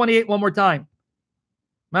 Post 28 one more time.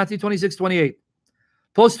 Matthew 26, 28.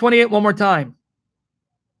 Post 28 one more time.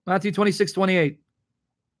 Matthew 26, 28.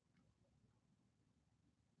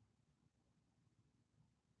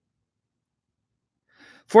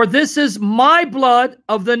 For this is my blood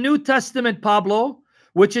of the New Testament, Pablo,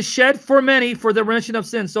 which is shed for many for the remission of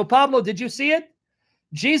sins. So, Pablo, did you see it?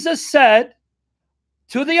 Jesus said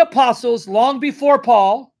to the apostles long before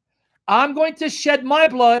Paul, I'm going to shed my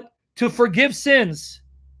blood to forgive sins.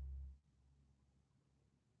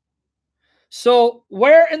 So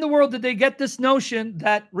where in the world did they get this notion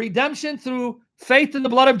that redemption through faith in the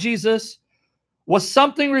blood of Jesus was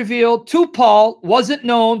something revealed to Paul, wasn't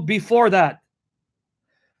known before that?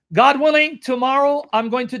 God willing, tomorrow I'm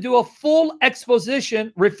going to do a full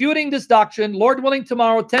exposition refuting this doctrine. Lord willing,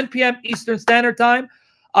 tomorrow, 10 p.m. Eastern Standard Time.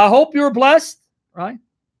 I hope you're blessed, right?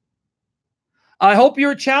 I hope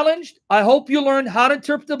you're challenged. I hope you learn how to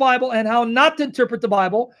interpret the Bible and how not to interpret the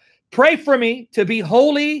Bible. Pray for me to be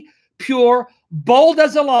holy, pure, bold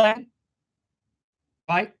as a lion,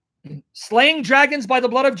 right? Slaying dragons by the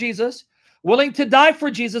blood of Jesus, willing to die for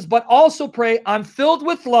Jesus, but also pray I'm filled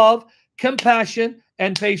with love, compassion,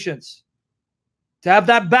 and patience. To have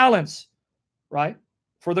that balance, right?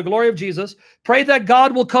 For the glory of Jesus. Pray that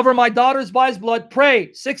God will cover my daughters by his blood.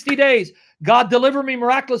 Pray 60 days. God, deliver me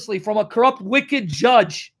miraculously from a corrupt, wicked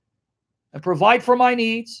judge and provide for my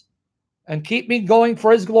needs and keep me going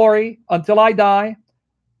for his glory until I die.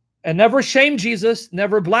 And never shame Jesus,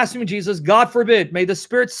 never blaspheme Jesus. God forbid. May the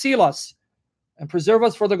Spirit seal us and preserve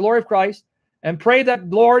us for the glory of Christ. And pray that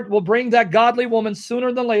Lord will bring that godly woman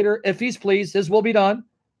sooner than later. If he's pleased, his will be done.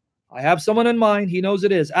 I have someone in mind. He knows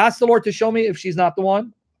it is. Ask the Lord to show me if she's not the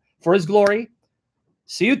one for his glory.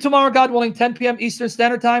 See you tomorrow, God willing, 10 p.m. Eastern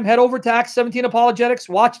Standard Time. Head over to Acts 17 Apologetics.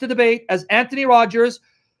 Watch the debate as Anthony Rogers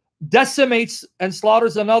decimates and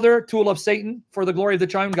slaughters another tool of Satan for the glory of the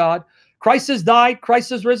triune God. Christ has died.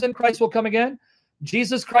 Christ has risen. Christ will come again.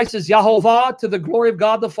 Jesus Christ is Yahovah to the glory of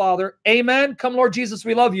God the Father. Amen. Come, Lord Jesus,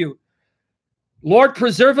 we love you. Lord,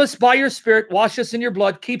 preserve us by your Spirit. Wash us in your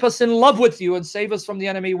blood. Keep us in love with you and save us from the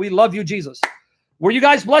enemy. We love you, Jesus. Were you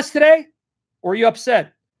guys blessed today? Or are you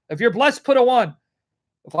upset? If you're blessed, put a 1.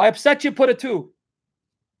 If I upset you, put a 2.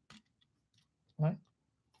 All right.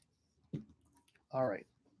 All right.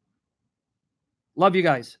 Love you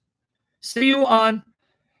guys. See you on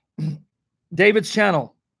David's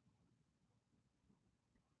channel.